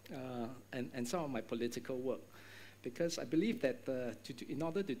now, and some of my political work. Because I believe that in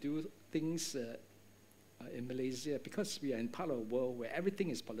order to do things in Malaysia, because we are in part of a world where everything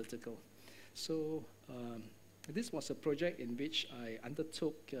is political. So this was a project in which I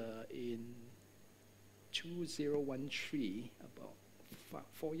undertook in 2013, about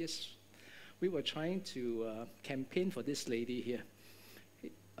 4 years. We were trying to campaign for this lady here.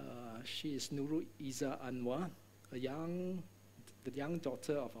 She is Nurul Izzah Anwar, the young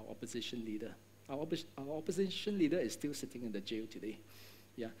daughter of our opposition leader. Our opposition leader is still sitting in the jail today.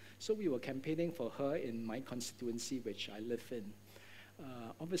 Yeah, so we were campaigning for her in my constituency, which I live in.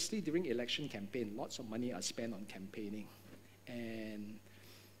 Obviously, during election campaign, lots of money are spent on campaigning. And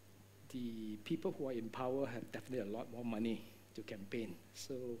the people who are in power have definitely a lot more money to campaign.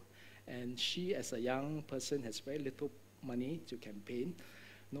 So, and she, as a young person, has very little money to campaign.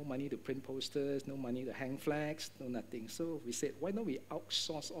 No money to print posters, no money to hang flags, no nothing. So we said, why don't we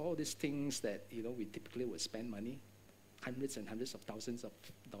outsource all these things that we typically would spend money? hundreds and hundreds of thousands of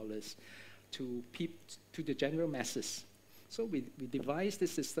dollars to the general masses. So we devised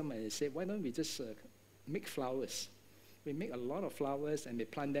this system and said, why don't we just make flowers? We make a lot of flowers and we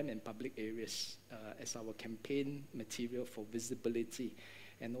plant them in public areas as our campaign material for visibility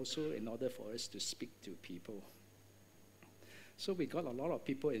and also in order for us to speak to people. So we got a lot of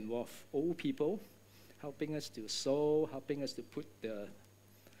people involved, old people, helping us to sew, helping us to put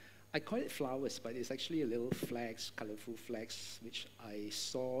I call it flowers, but it's actually little flags, colorful flags, which I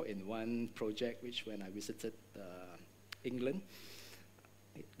saw in one project, which when I visited England,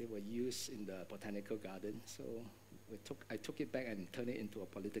 they were used in the botanical garden. So I took it back and turned it into a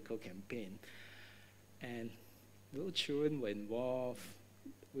political campaign. And little children were involved.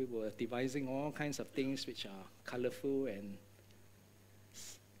 We were devising all kinds of things which are colorful and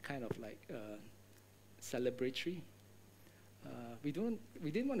kind of like celebratory. We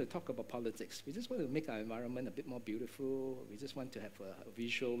didn't want to talk about politics. We just want to make our environment a bit more beautiful. We just want to have a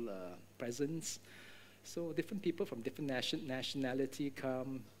visual presence. So different people from different nationality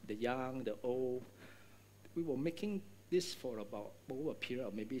come, the young, the old. We were making this for over a period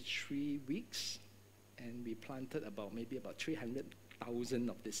of maybe 3 weeks, and we planted maybe about 300,000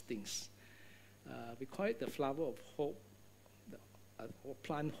 of these things. We call it the flower of hope, or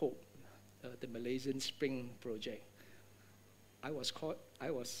plant hope, the Malaysian Spring project. I was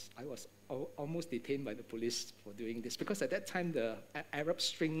almost detained by the police for doing this because at that time the Arab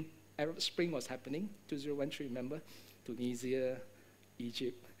Spring was happening, 2013, remember? Tunisia,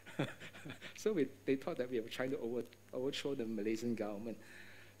 Egypt. So they thought that we were trying to overthrow the Malaysian government.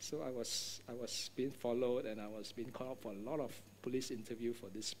 So I was being followed and I was being called up for a lot of police interview for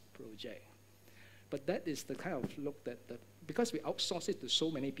this project. But that is the kind of look that, because we outsource it to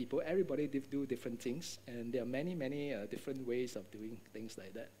so many people, everybody do different things, and there are many, many different ways of doing things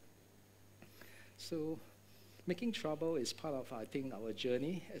like that. So making trouble is part of, I think, our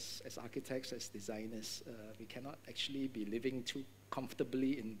journey as architects, as designers. We cannot actually be living too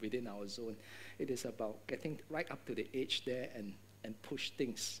comfortably within our zone. It is about getting right up to the edge there and push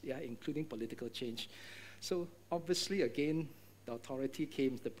things, yeah, including political change. So obviously, again, the authority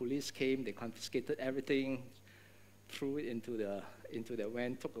came, the police came, they confiscated everything, threw it into the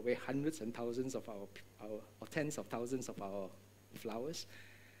van, took away hundreds and thousands of or tens of thousands of our flowers.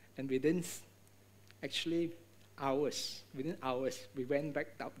 And within hours, we went back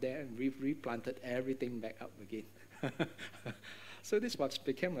up there and replanted everything back up again. So this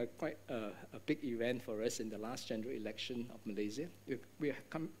became quite a big event for us in the last general election of Malaysia.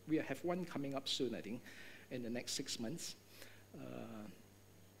 We have one coming up soon, I think, in the next 6 months.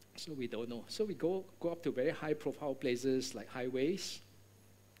 So we don't know. So we go up to very high-profile places like highways,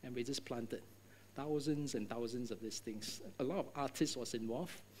 and we just planted thousands and thousands of these things. A lot of artists was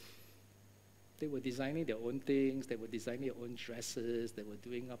involved. They were designing their own things. They were designing their own dresses. They were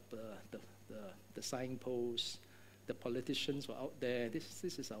doing up the signposts. The politicians were out there. This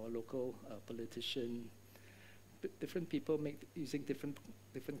is our local politician. Different people using different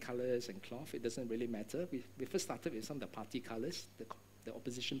colors and cloth. It doesn't really matter. We first started with some of the party colors, the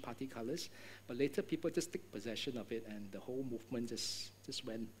opposition party colors, but later people just took possession of it and the whole movement just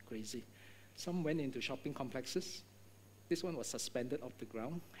went crazy. Some went into shopping complexes. This one was suspended off the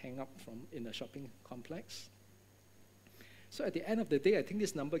ground, hang up in a shopping complex. So at the end of the day, I think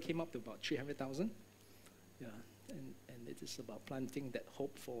this number came up to about 300,000. Yeah, and it is about planting that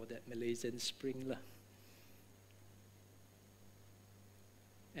hope for that Malaysian spring.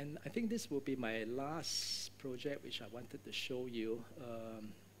 And I think this will be my last project which I wanted to show you.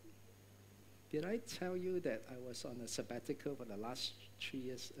 Did I tell you that I was on a sabbatical for the last 3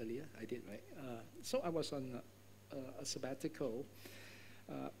 years earlier? I did, right? So I was on a sabbatical.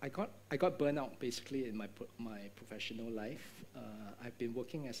 I got burnt out basically in my professional life. I've been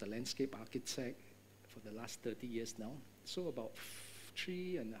working as a landscape architect for the last 30 years now. So about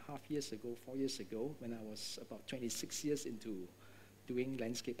 3.5 years ago, 4 years ago, when I was about 26 years into doing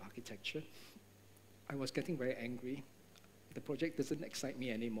landscape architecture, I was getting very angry. The project doesn't excite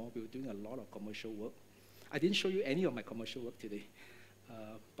me anymore. We were doing a lot of commercial work. I didn't show you any of my commercial work today.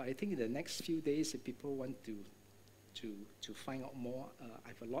 But I think in the next few days, if people want to find out more, I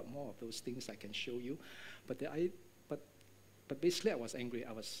have a lot more of those things I can show you. But basically, I was angry.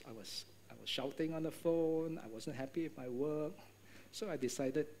 I was shouting on the phone. I wasn't happy with my work. So I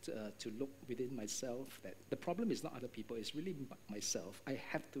decided to look within myself that the problem is not other people, it's really myself. I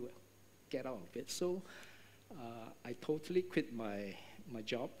have to get out of it. So I totally quit my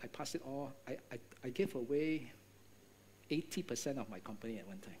job. I passed it all. I gave away 80% of my company at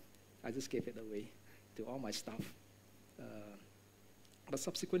one time. I just gave it away to all my staff. But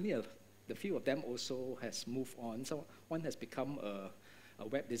subsequently, the few of them also has moved on. So one has become a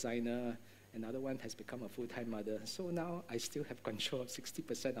web designer, another one has become a full-time mother. So now I still have control of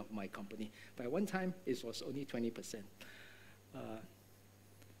 60% of my company. But at one time, it was only 20%.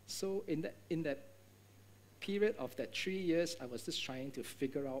 So in that period of that 3 years, I was just trying to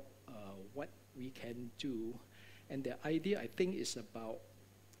figure out what we can do. And the idea, I think, is about,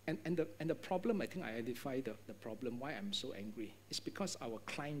 and the problem, I think I identified the problem, why I'm so angry, is because our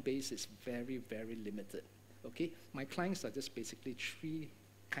client base is very, very limited, okay? My clients are just basically three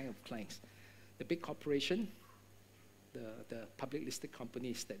kind of clients. The big corporation, the public listed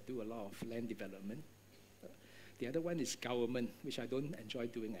companies that do a lot of land development. The other one is government, which I don't enjoy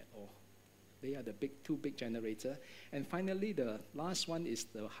doing at all. They are the two big generator. And finally, the last one is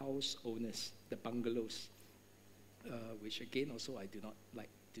the house owners, the bungalows, which again also I do not like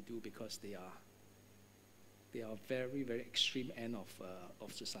to do because they are very, very extreme end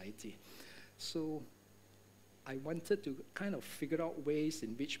of society. So I wanted to kind of figure out ways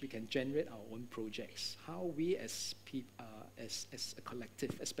in which we can generate our own projects. How we as a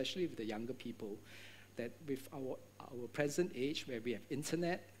collective, especially with the younger people, that with our present age where we have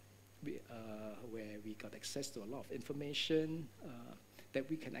internet, where we got access to a lot of information, that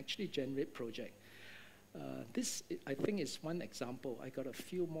we can actually generate projects. This, I think, is one example. I got a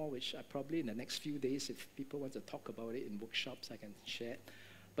few more, which I probably in the next few days, if people want to talk about it in workshops, I can share.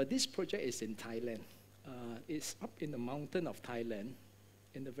 But this project is in Thailand. It's up in the mountain of Thailand,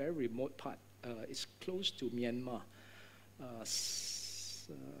 in the very remote part. It's close to Myanmar.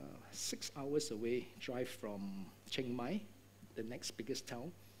 6 hours away, drive from Chiang Mai, the next biggest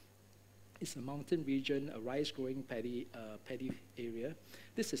town. It's a mountain region, a rice-growing paddy area.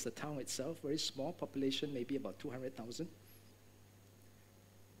 This is the town itself, very small population, maybe about 200,000.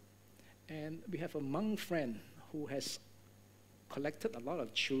 And we have a monk friend who has collected a lot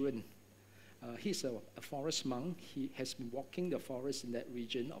of children. He's a forest monk. He has been walking the forest in that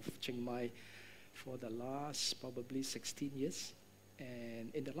region of Chiang Mai for the last probably 16 years. And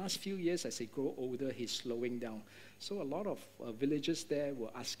in the last few years, as he grows older, he's slowing down. So a lot of villagers there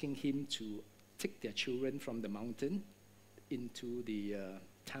were asking him to take their children from the mountain into the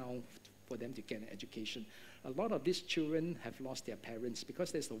town for them to get an education. A lot of these children have lost their parents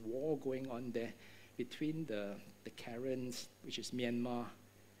because there's a war going on there between the Karens, which is Myanmar,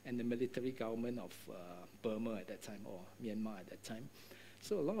 and the military government of Burma at that time, or Myanmar at that time.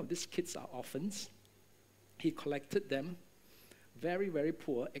 So a lot of these kids are orphans. He collected them. Very, very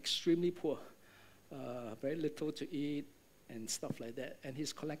poor, extremely poor, very little to eat and stuff like that. And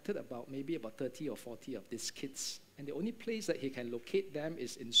he's collected maybe about 30 or 40 of these kids. And the only place that he can locate them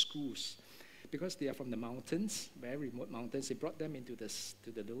is in schools. Because they are from the mountains, very remote mountains, he brought them into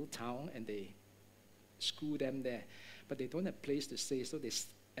to the little town and they school them there. But they don't have a place to stay, so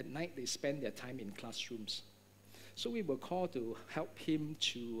at night they spend their time in classrooms. So we were called to help him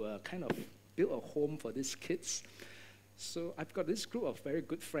to kind of build a home for these kids. So I've got this group of very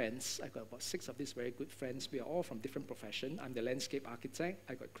good friends. I've got about 6 of these very good friends. We are all from different professions. I'm the landscape architect.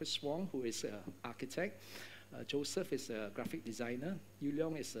 I got Chris Wong, who is an architect. Joseph is a graphic designer. Yu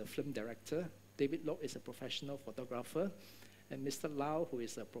Leong is a film director. David Lok is a professional photographer. And Mr. Lau, who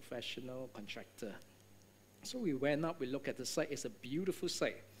is a professional contractor. So we went up, we looked at the site. It's a beautiful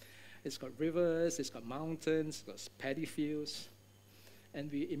site. It's got rivers, it's got mountains, it's got paddy fields. And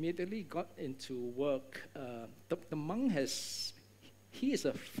we immediately got into work. The monk he is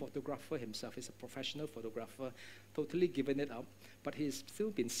a photographer himself. He's a professional photographer, totally given it up. But he's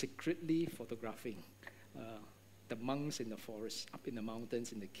still been secretly photographing the monks in the forest, up in the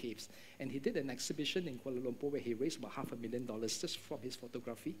mountains, in the caves. And he did an exhibition in Kuala Lumpur where he raised about $500,000 just from his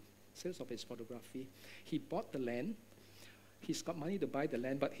photography, sales of his photography. He bought the land. He's got money to buy the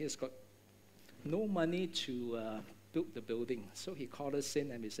land, but he's got no money to build the building. So he called us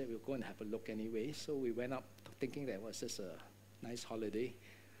in and we said we'll go and have a look anyway. So we went up thinking that it was just a nice holiday,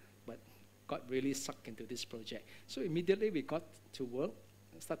 but got really sucked into this project. So immediately we got to work,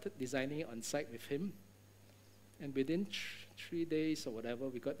 started designing on site with him. And within 3 days or whatever,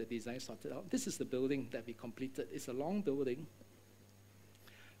 we got the design sorted out. This is the building that we completed. It's a long building.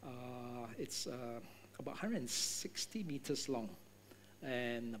 It's about 160 meters long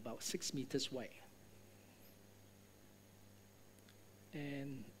and about 6 meters wide.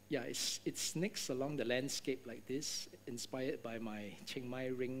 And yeah, it snakes along the landscape like this, inspired by my Chiang Mai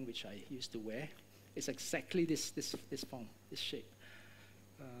ring, which I used to wear. It's exactly this form, this shape.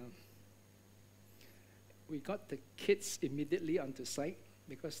 We got the kids immediately onto site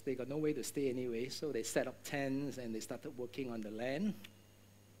because they got no way to stay anyway, so they set up tents and they started working on the land.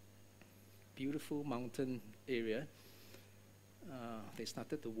 Beautiful mountain area. They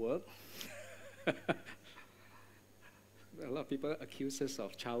started to work. A lot of people accuse us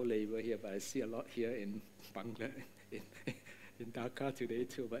of child labor here, but I see a lot here in Bangladesh, in Dhaka today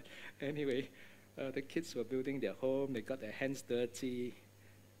too. But anyway, the kids were building their home. They got their hands dirty.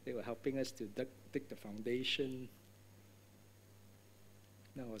 They were helping us to dig the foundation.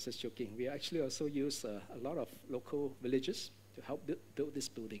 No, I was just joking. We actually also use a lot of local villagers to help build this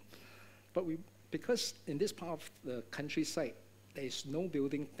building. But because in this part of the countryside, there is no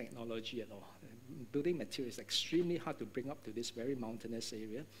building technology at all. Building material is extremely hard to bring up to this very mountainous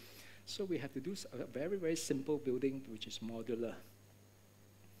area. So we have to do a very, very simple building, which is modular.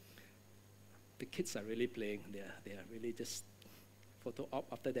 The kids are really playing. They are really just photo op.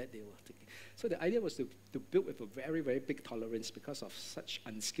 After that, they were taking. So the idea was to build with a very, very big tolerance because of such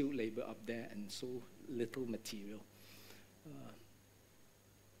unskilled labor up there and so little material.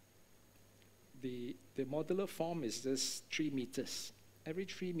 The modular form is just 3 meters. Every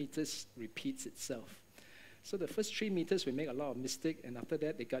 3 meters repeats itself. So the first 3 meters, we make a lot of mistakes, and after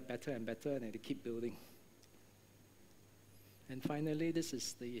that, they got better and better, and they keep building. And finally, this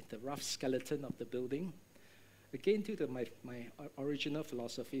is the rough skeleton of the building. Again, due to my original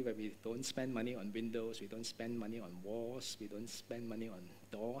philosophy, where we don't spend money on windows, we don't spend money on walls, we don't spend money on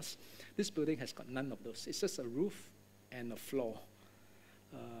doors, this building has got none of those. It's just a roof and a floor.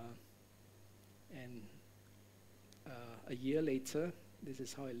 A year later, this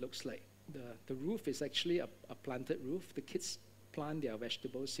is how it looks like. The roof is actually a planted roof. The kids plant their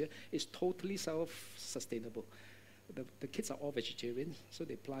vegetables here. It's totally self-sustainable. The kids are all vegetarians, so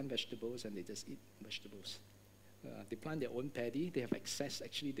they plant vegetables and they just eat vegetables. They plant their own paddy. They have access.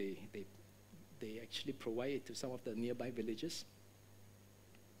 Actually, they actually provide it to some of the nearby villages.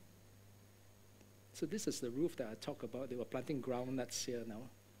 So this is the roof that I talk about. They were planting groundnuts here now.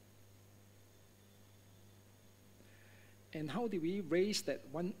 And how did we raise that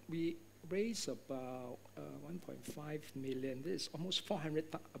one? We raised about 1.5 million. This is almost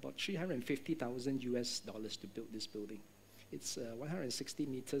about $350,000 US to build this building. It's 160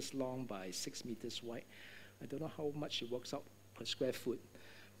 meters long by 6 meters wide. I don't know how much it works out per square foot,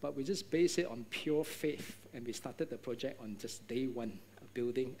 but we just based it on pure faith, and we started the project on just day one of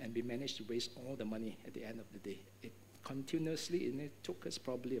building, and we managed to raise all the money at the end of the day. It continuously, and it took us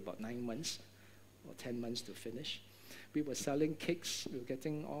probably about 9 months or 10 months to finish. We were selling cakes. We were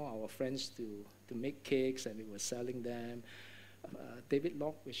getting all our friends to make cakes, and we were selling them. David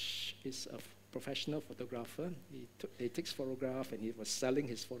Locke, which is a professional photographer, he takes photographs, and he was selling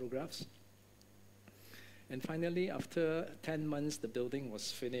his photographs. And finally, after 10 months, the building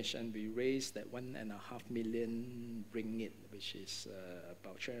was finished, and we raised that 1.5 million ringgit, which is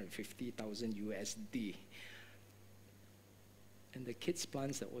about 350,000 USD. And the kids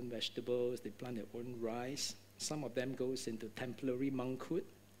plant their own vegetables, they plant their own rice. Some of them goes into temporary monkhood.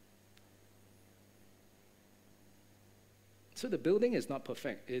 So the building is not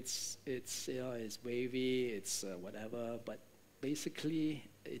perfect. It's wavy, it's whatever, but basically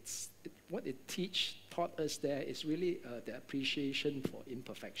what it taught us there is really the appreciation for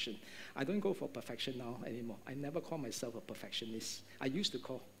imperfection. I don't go for perfection now anymore. I never call myself a perfectionist. I used to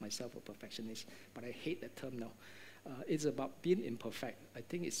call myself a perfectionist, but I hate that term now. It's about being imperfect. I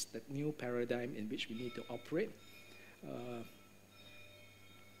think it's the new paradigm in which we need to operate.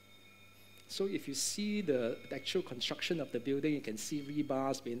 So if you see the actual construction of the building, you can see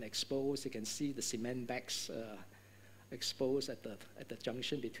rebars being exposed. You can see the cement bags exposed at the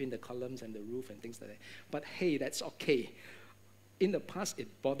junction between the columns and the roof and things like that. But hey, that's okay. In the past, it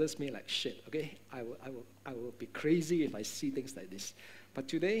bothers me like shit, okay? I will be crazy if I see things like this. But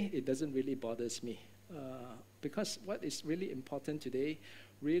today, it doesn't really bother me. Because what is really important today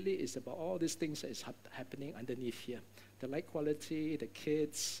really is about all these things that is happening underneath here. The light quality, the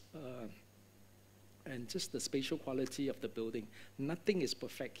kids, and just the spatial quality of the building. Nothing is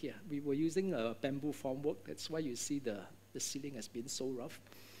perfect here. We were using a bamboo formwork. That's why you see the ceiling has been so rough.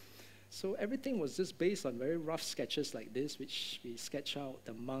 So everything was just based on very rough sketches like this, which we sketch out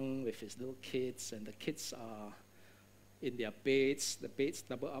the monk with his little kids, and the kids are in their beds. The beds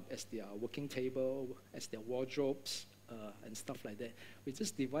double up as their working table, as their wardrobes, and stuff like that. We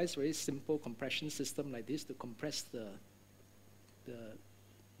just devised very simple compression system like this to compress the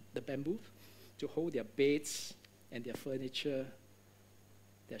bamboo to hold their beds and their furniture,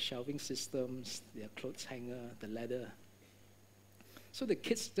 their shelving systems, their clothes hanger, the ladder. So the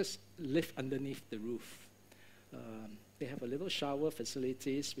kids just live underneath the roof. They have a little shower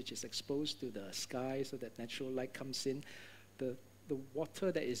facilities which is exposed to the sky so that natural light comes in. The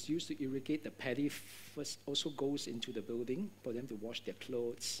water that is used to irrigate the paddy first also goes into the building for them to wash their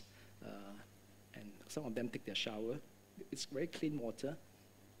clothes, and some of them take their shower. it's very clean water.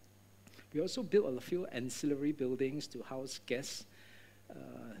 We also built a few ancillary buildings to house guests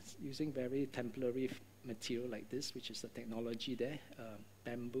using very temporary material like this, which is the technology there,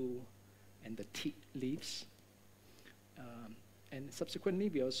 bamboo and the teak leaves. And subsequently,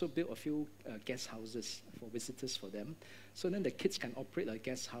 we also built a few guest houses for visitors for them. So then the kids can operate a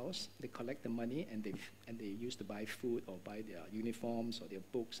guest house. They collect the money and they use to buy food or buy their uniforms or their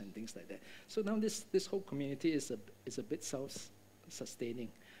books and things like that. So now this whole community is a bit self-sustaining.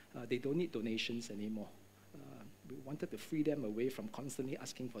 They don't need donations anymore. We wanted to free them away from constantly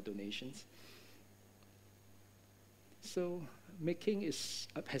asking for donations. So making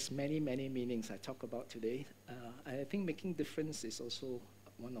has many, many meanings I talk about today. I think making difference is also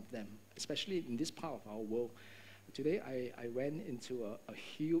one of them, especially in this part of our world. Today, I went into a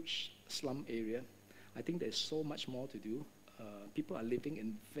huge slum area. I think there's so much more to do. People are living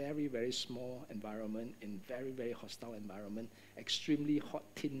in very, very small environment, in very, very hostile environment, extremely hot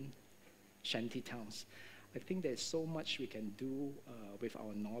tin shanty towns. I think there's so much we can do with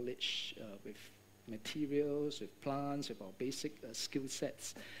our knowledge, with materials, with plants, with our basic skill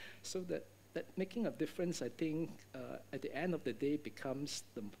sets, so that making a difference, I think, at the end of the day becomes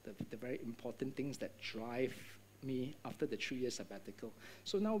the very important things that drive me after the 3 years sabbatical.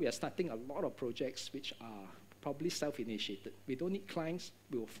 So now we are starting a lot of projects which are probably self-initiated. We don't need clients.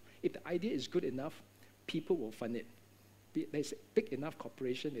 If the idea is good enough, people will fund it. There's a big enough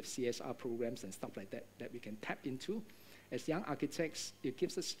cooperation with CSR programs and stuff like that that we can tap into. As young architects, it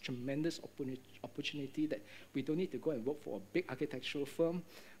gives us tremendous opportunity that we don't need to go and work for a big architectural firm.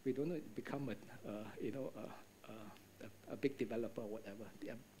 We don't need to become a big developer or whatever.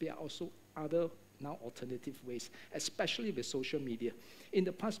 There are also other now alternative ways, especially with social media. In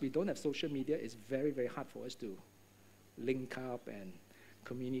the past, we don't have social media. It's very, very hard for us to link up and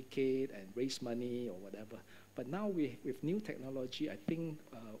communicate and raise money or whatever. But now with new technology, I think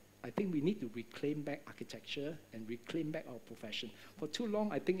we need to reclaim back architecture and reclaim back our profession. For too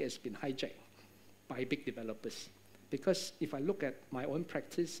long, I think it's been hijacked by big developers. Because if I look at my own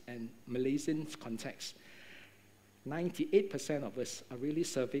practice and Malaysian context, 98% of us are really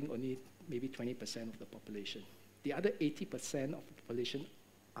serving only maybe 20% of the population. The other 80% of the population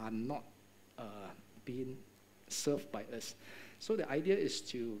are not being served by us. So the idea is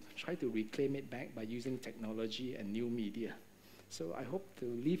to try to reclaim it back by using technology and new media. So I hope to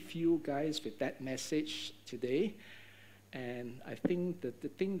leave you guys with that message today. And I think that the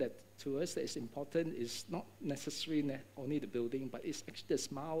thing that to us that is important is not necessarily only the building, but it's actually the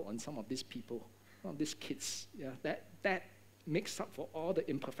smile on some of these people, some of these kids. Yeah, that makes up for all the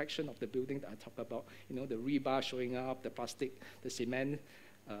imperfection of the building that I talk about. You know, the rebar showing up, the plastic, the cement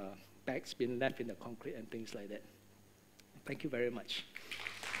bags being left in the concrete and things like that. Thank you very much.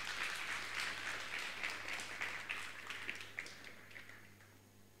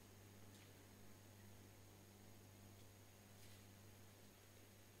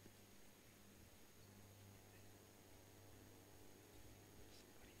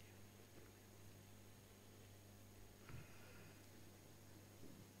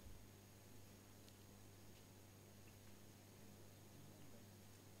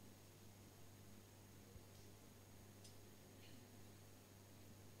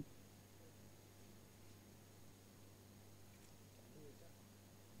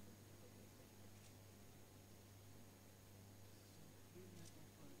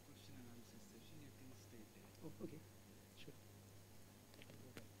 Oh, okay, sure.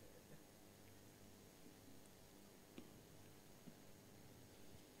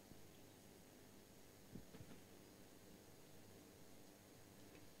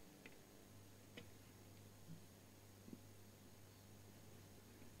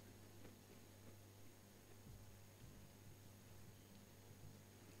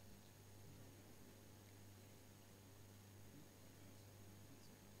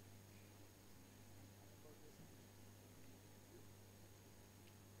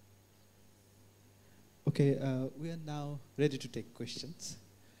 Okay, we are now ready to take questions.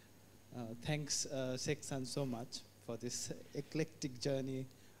 Thanks, Sek San, so much for this eclectic journey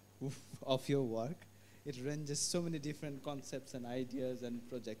of your work. It ranges so many different concepts and ideas and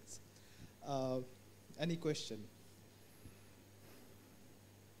projects. Any question?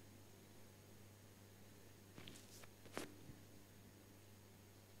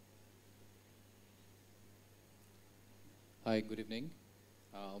 Hi, good evening.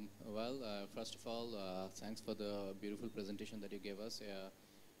 First of all, thanks for the beautiful presentation that you gave us.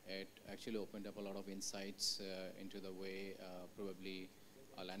 It actually opened up a lot of insights into the way probably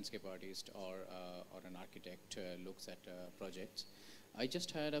a landscape artist or an architect looks at projects. I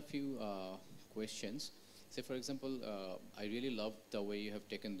just had a few questions. Say, for example, I really love the way you have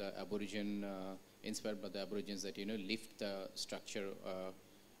taken the Aborigine, inspired by the Aborigines, that, lift the structure,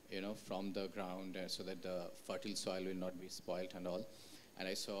 from the ground so that the fertile soil will not be spoiled and all. And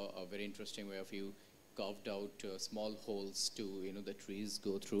I saw a very interesting way of you carved out small holes to, the trees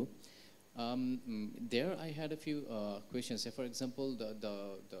go through. There I had a few questions. Say, for example,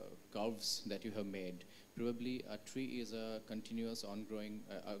 the curves that you have made, probably a tree is a continuous ongoing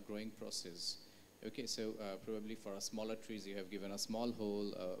growing process. Okay, so probably for smaller trees you have given a small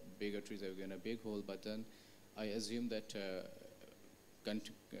hole, bigger trees you have given a big hole, but then I assume that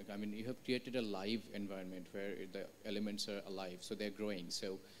you have created a live environment where the elements are alive, so they're growing.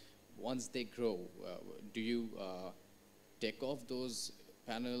 So once they grow, do you take off those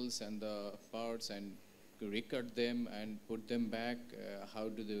panels and the parts and recut them and put them back? How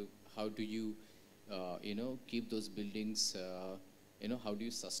do you keep those buildings? How do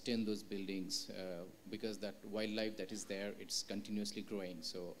you sustain those buildings? Because that wildlife that is there, it's continuously growing.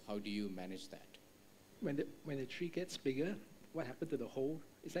 So how do you manage that? When the tree gets bigger, what happened to the hole?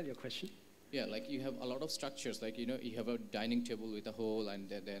 Is that your question? Yeah, like you have a lot of structures, like, you have a dining table with a hole, and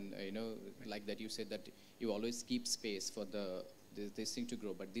then, like that you said that you always keep space for this thing to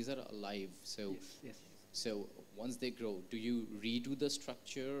grow, but these are alive. So, yes. So once they grow, do you redo the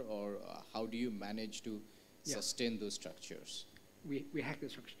structure, or how do you manage to sustain those structures? We hack the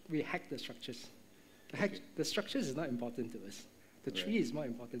structure. We hack the structures. Okay. The structures is not important to us. The Right. tree is more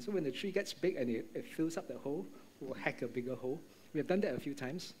important. So when the tree gets big and it fills up the hole, we'll hack a bigger hole. We have done that a few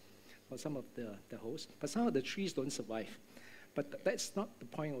times for some of the holes, but some of the trees don't survive. But that's not the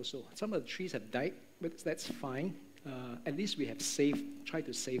point also. Some of the trees have died, but that's fine. At least we have tried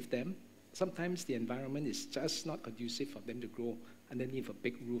to save them. Sometimes the environment is just not conducive for them to grow underneath a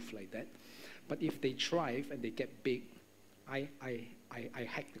big roof like that. But if they thrive and they get big, I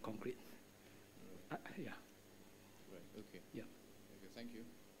hack the concrete. Yeah. Right, okay. Yeah. Okay, thank you.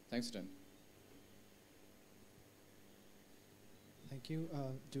 Thanks, Dan. Thank you.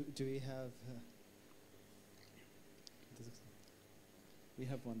 Do we have... we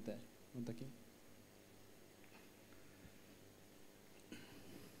have one there. One second.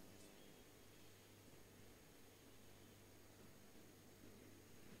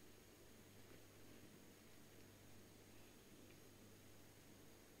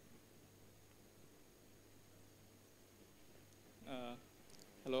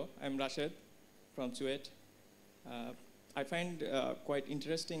 Hello, I'm Rashid from Kuwait. I find quite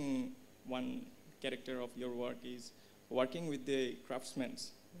interesting one character of your work is working with the craftsmen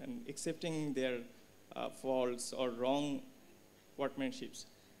and accepting their faults or wrong workmanships.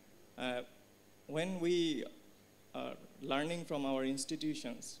 When we are learning from our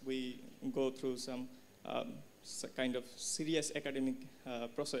institutions, we go through some kind of serious academic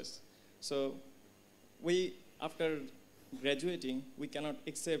process. So after graduating, we cannot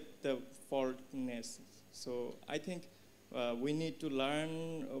accept the faultness. So I think we need to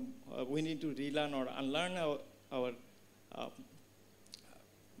learn, we need to relearn or unlearn our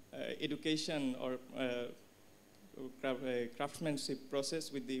education or craftsmanship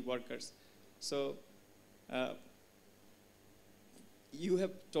process with the workers. So you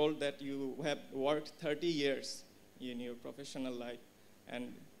have told that you have worked 30 years in your professional life,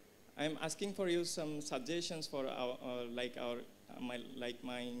 and I'm asking for you some suggestions for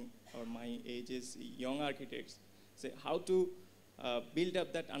my age's young architects. Say how to build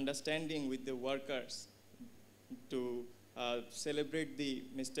up that understanding with the workers to celebrate the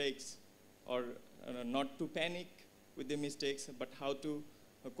mistakes, or not to panic with the mistakes, but how to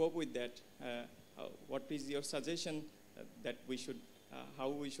cope with that. What is your suggestion that we should, how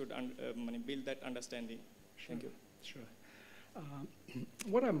we should build that understanding? Sure. Thank you. Sure.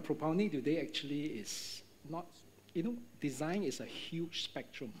 What I'm propounding today actually is not, design is a huge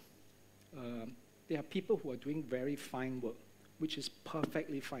spectrum. There are people who are doing very fine work, which is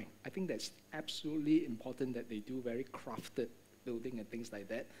perfectly fine. I think that's absolutely important that they do very crafted building and things like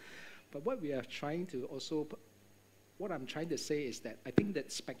that. But what we are trying to also, what I'm trying to say is that I think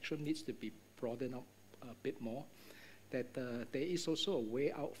that spectrum needs to be broadened up a bit more, that there is also a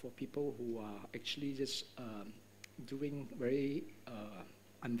way out for people who are actually just doing very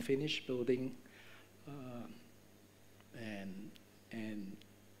unfinished building and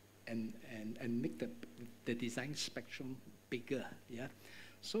make the design spectrum bigger. Yeah.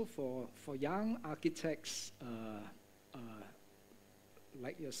 So for young architects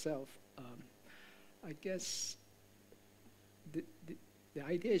like yourself, I guess the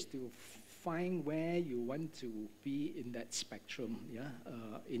idea is to find where you want to be in that spectrum. Yeah.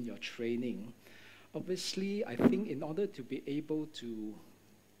 In your training. Obviously, I think in order to be able to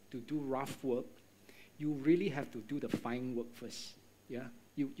do rough work, you really have to do the fine work first. Yeah,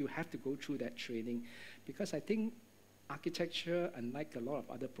 you have to go through that training, because I think architecture, unlike a lot of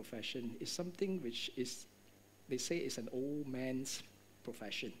other professions, is something which is, they say, is an old man's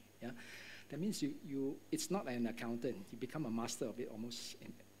profession. Yeah, that means it's not an accountant. You become a master of it almost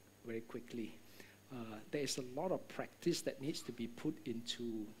very quickly. There is a lot of practice that needs to be put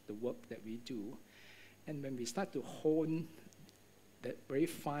into the work that we do, and when we start to hone that very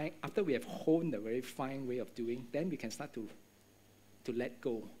fine, after we have honed the very fine way of doing, then we can start to let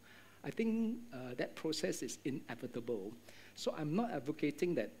go. I think that process is inevitable. So I'm not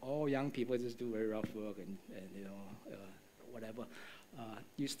advocating that all young people just do very rough work and whatever.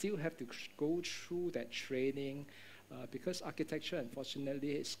 You still have to go through that training, because architecture,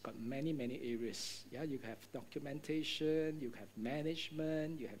 unfortunately, has got many, many areas. Yeah, you have documentation, you have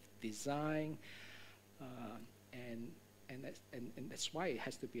management, you have design, and that's why it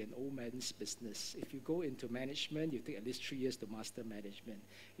has to be an old man's business. If you go into management, you take at least 3 years to master management.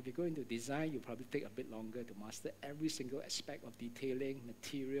 If you go into design, you probably take a bit longer to master every single aspect of detailing,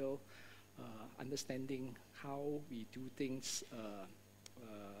 material, understanding how we do things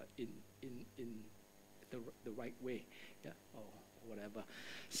in the right way, yeah, or whatever.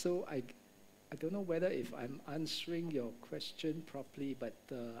 So I don't know whether if I'm answering your question properly, but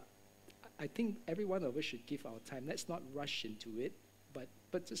I think every one of us should give our time. Let's not rush into it,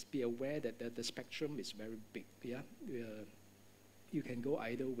 but just be aware that the spectrum is very big. Yeah, you can go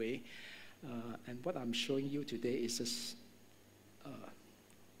either way, and what I'm showing you today is just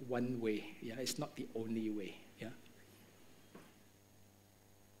one way. Yeah, it's not the only way. Yeah.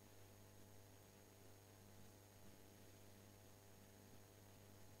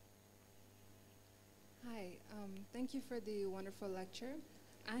 Hi, thank you for the wonderful lecture.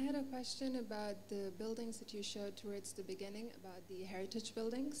 I had a question about the buildings that you showed towards the beginning, about the heritage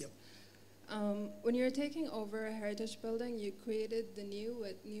buildings. Yep. When you were taking over a heritage building, you created the new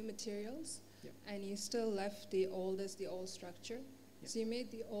with new materials, Yep. and you still left the old as the old structure. Yep. So you made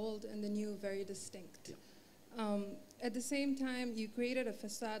the old and the new very distinct. Yep. At the same time, you created a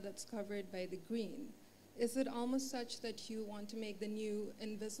facade that's covered by the green. Is it almost such that you want to make the new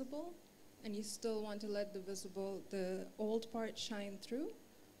invisible, and you still want to let the old part shine through?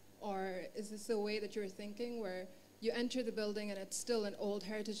 Or is this the way that you're thinking, where you enter the building and it's still an old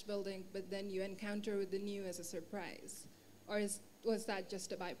heritage building, but then you encounter with the new as a surprise? Or was that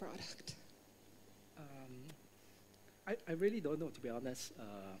just a byproduct? I really don't know, to be honest,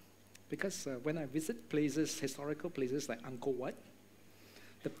 because when I visit places, historical places like Angkor Wat,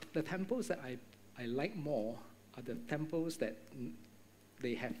 the temples that I like more are the temples that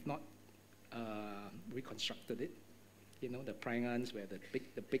they have not reconstructed it. You know, the prangans where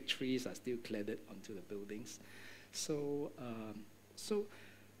the big trees are still cladded onto the buildings. So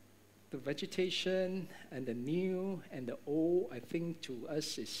the vegetation and the new and the old, I think to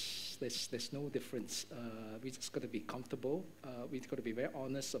us there's no difference. We just got to be comfortable. We've got to be very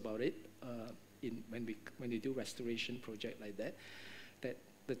honest about it when we do restoration project like that. That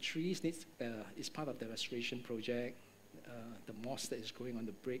the trees is part of the restoration project. The moss that is growing on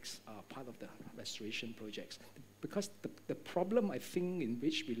the bricks are part of the restoration projects. Because the problem, I think, in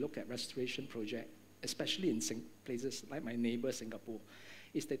which we look at restoration project, especially in places like my neighbor, Singapore,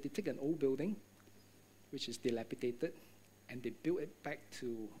 is that they take an old building, which is dilapidated, and they build it back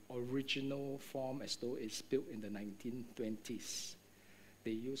to original form as though it's built in the 1920s.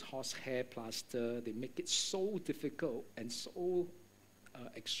 They use horsehair plaster. They make it so difficult and so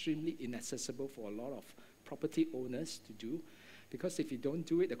extremely inaccessible for a lot of property owners to do, because if you don't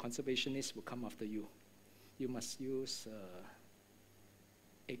do it, the conservationists will come after you. You must use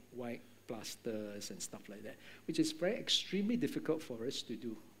egg white plasters and stuff like that, which is very extremely difficult for us to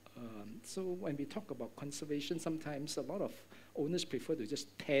do. So when we talk about conservation, sometimes a lot of owners prefer to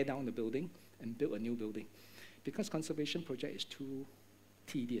just tear down the building and build a new building, because conservation project is too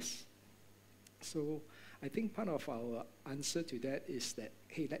tedious. So I think part of our answer to that is that,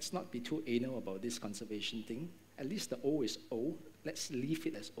 hey, let's not be too anal about this conservation thing. At least the old is old. Let's leave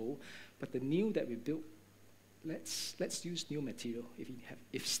it as old. But the new that we built, let's use new material.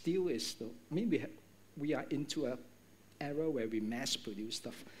 If steel is the, I mean, we are into an era where we mass produce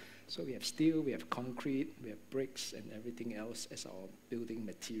stuff. So we have steel, we have concrete, we have bricks and everything else as our building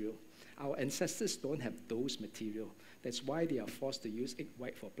material. Our ancestors don't have those material. That's why they are forced to use egg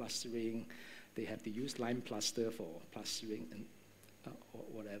white for plastering. They have to use lime plaster for plastering and or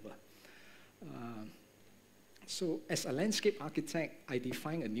whatever. So as a landscape architect, I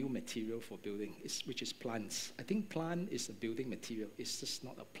define a new material for building, which is plants. I think plant is a building material. It's just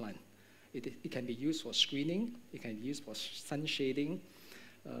not a plant. It can be used for screening. It can be used for sun shading.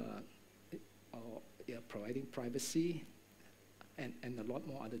 Or yeah, providing privacy, and a lot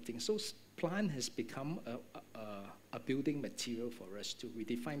more other things. So plant has become a building material for us too. We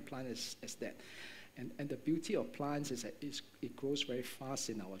define plant as that. And the beauty of plants is that it grows very fast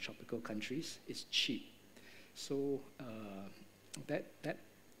in our tropical countries. It's cheap. So that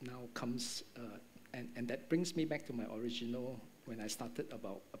now comes, and that brings me back to my original, when I started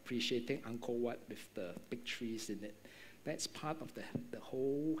about appreciating Angkor Wat with the big trees in it. That's part of the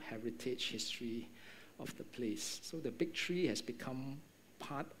whole heritage history of the place. So the big tree has become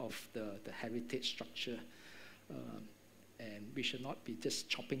part of the heritage structure. And we should not be just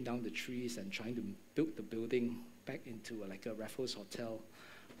chopping down the trees and trying to build the building back into like a Raffles Hotel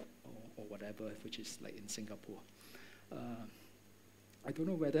or whatever, which is like in Singapore. I don't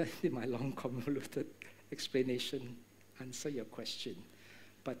know whether in my long convoluted explanation answer your question,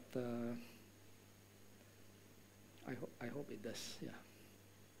 but I hope it does, yeah.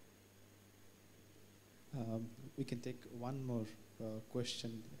 We can take one more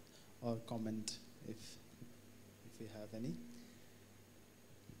question or comment if we have any.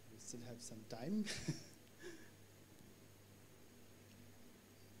 We still have some time.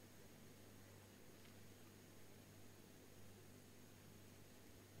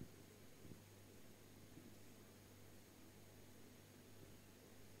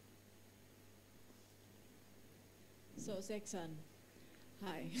 So, Seksan,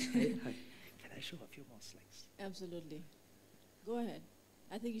 hi. Hi. Can I show a few more slides? Absolutely. Go ahead.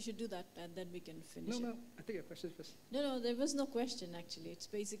 I think you should do that, and then we can finish. No, I take your question first. No, there was no question actually. It's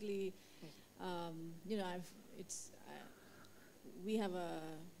basically, you know,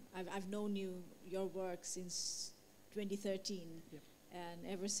 I've known your work since 2013, yep. And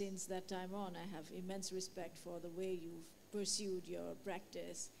ever since that time on, I have immense respect for the way you've pursued your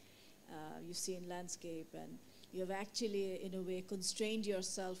practice. You've seen landscape, and you have actually, in a way, constrained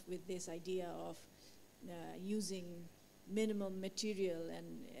yourself with this idea of using minimum material and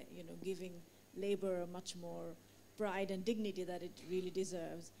you know, giving labor a much more pride and dignity that it really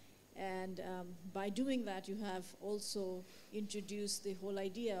deserves. And by doing that, you have also introduced the whole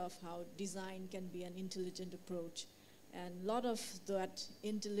idea of how design can be an intelligent approach. And a lot of that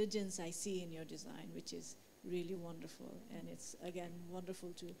intelligence I see in your design, which is really wonderful. And it's, again,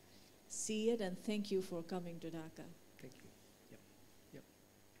 wonderful to see it, and thank you for coming to Dhaka. Thank you. Yep.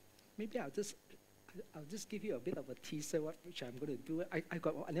 Maybe I'll just give you a bit of a teaser which I'm going to do. I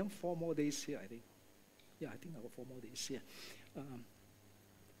got 4 more days here, I think. Yeah, I think I got 4 more days here.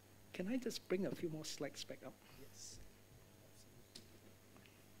 Can I just bring a few more slides back up? Yes.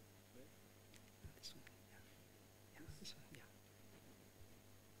 This one, yeah, this one, yeah.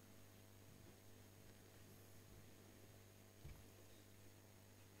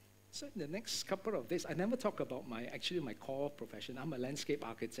 So in the next couple of days, I never talk about my core profession. I'm a landscape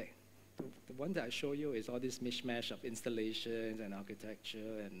architect. The one that I show you is all this mishmash of installations and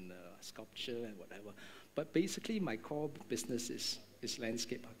architecture and sculpture and whatever. But basically, my core business is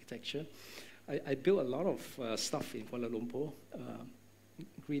landscape architecture. I built a lot of stuff in Kuala Lumpur,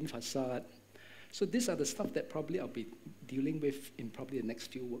 green facade. So these are the stuff that probably I'll be dealing with in probably the next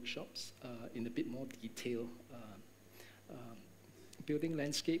few workshops in a bit more detail. Building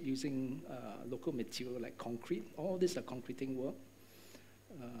landscape using local material like concrete. All these are concreting work.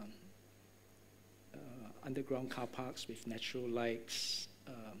 Underground car parks with natural lights,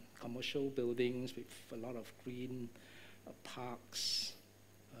 commercial buildings with a lot of green parks,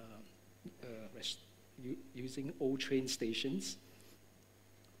 using old train stations,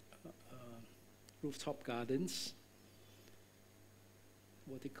 rooftop gardens,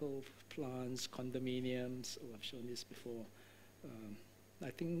 vertical plants, condominiums. Oh, I've shown this before. I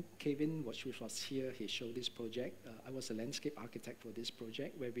think Kevin, which was here, he showed this project. I was a landscape architect for this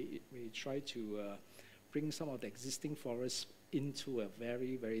project where we try to bring some of the existing forests into a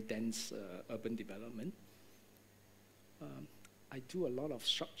very, very dense urban development. I do a lot of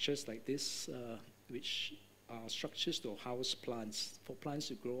structures like this, which are structures to house plants, for plants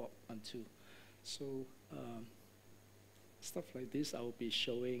to grow up onto. So stuff like this I will be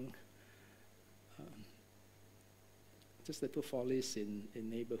showing. Just little follies in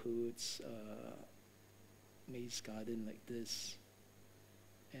neighborhoods, maze garden like this.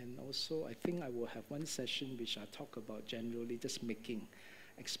 And also, I think I will have one session which I talk about generally just making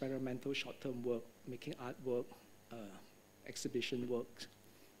experimental short-term work, making artwork, exhibition work,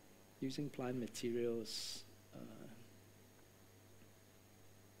 using plant materials.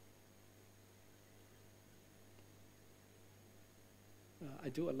 I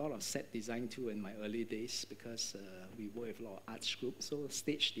do a lot of set design too in my early days because we work with a lot of arts groups, so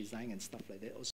stage design and stuff like that also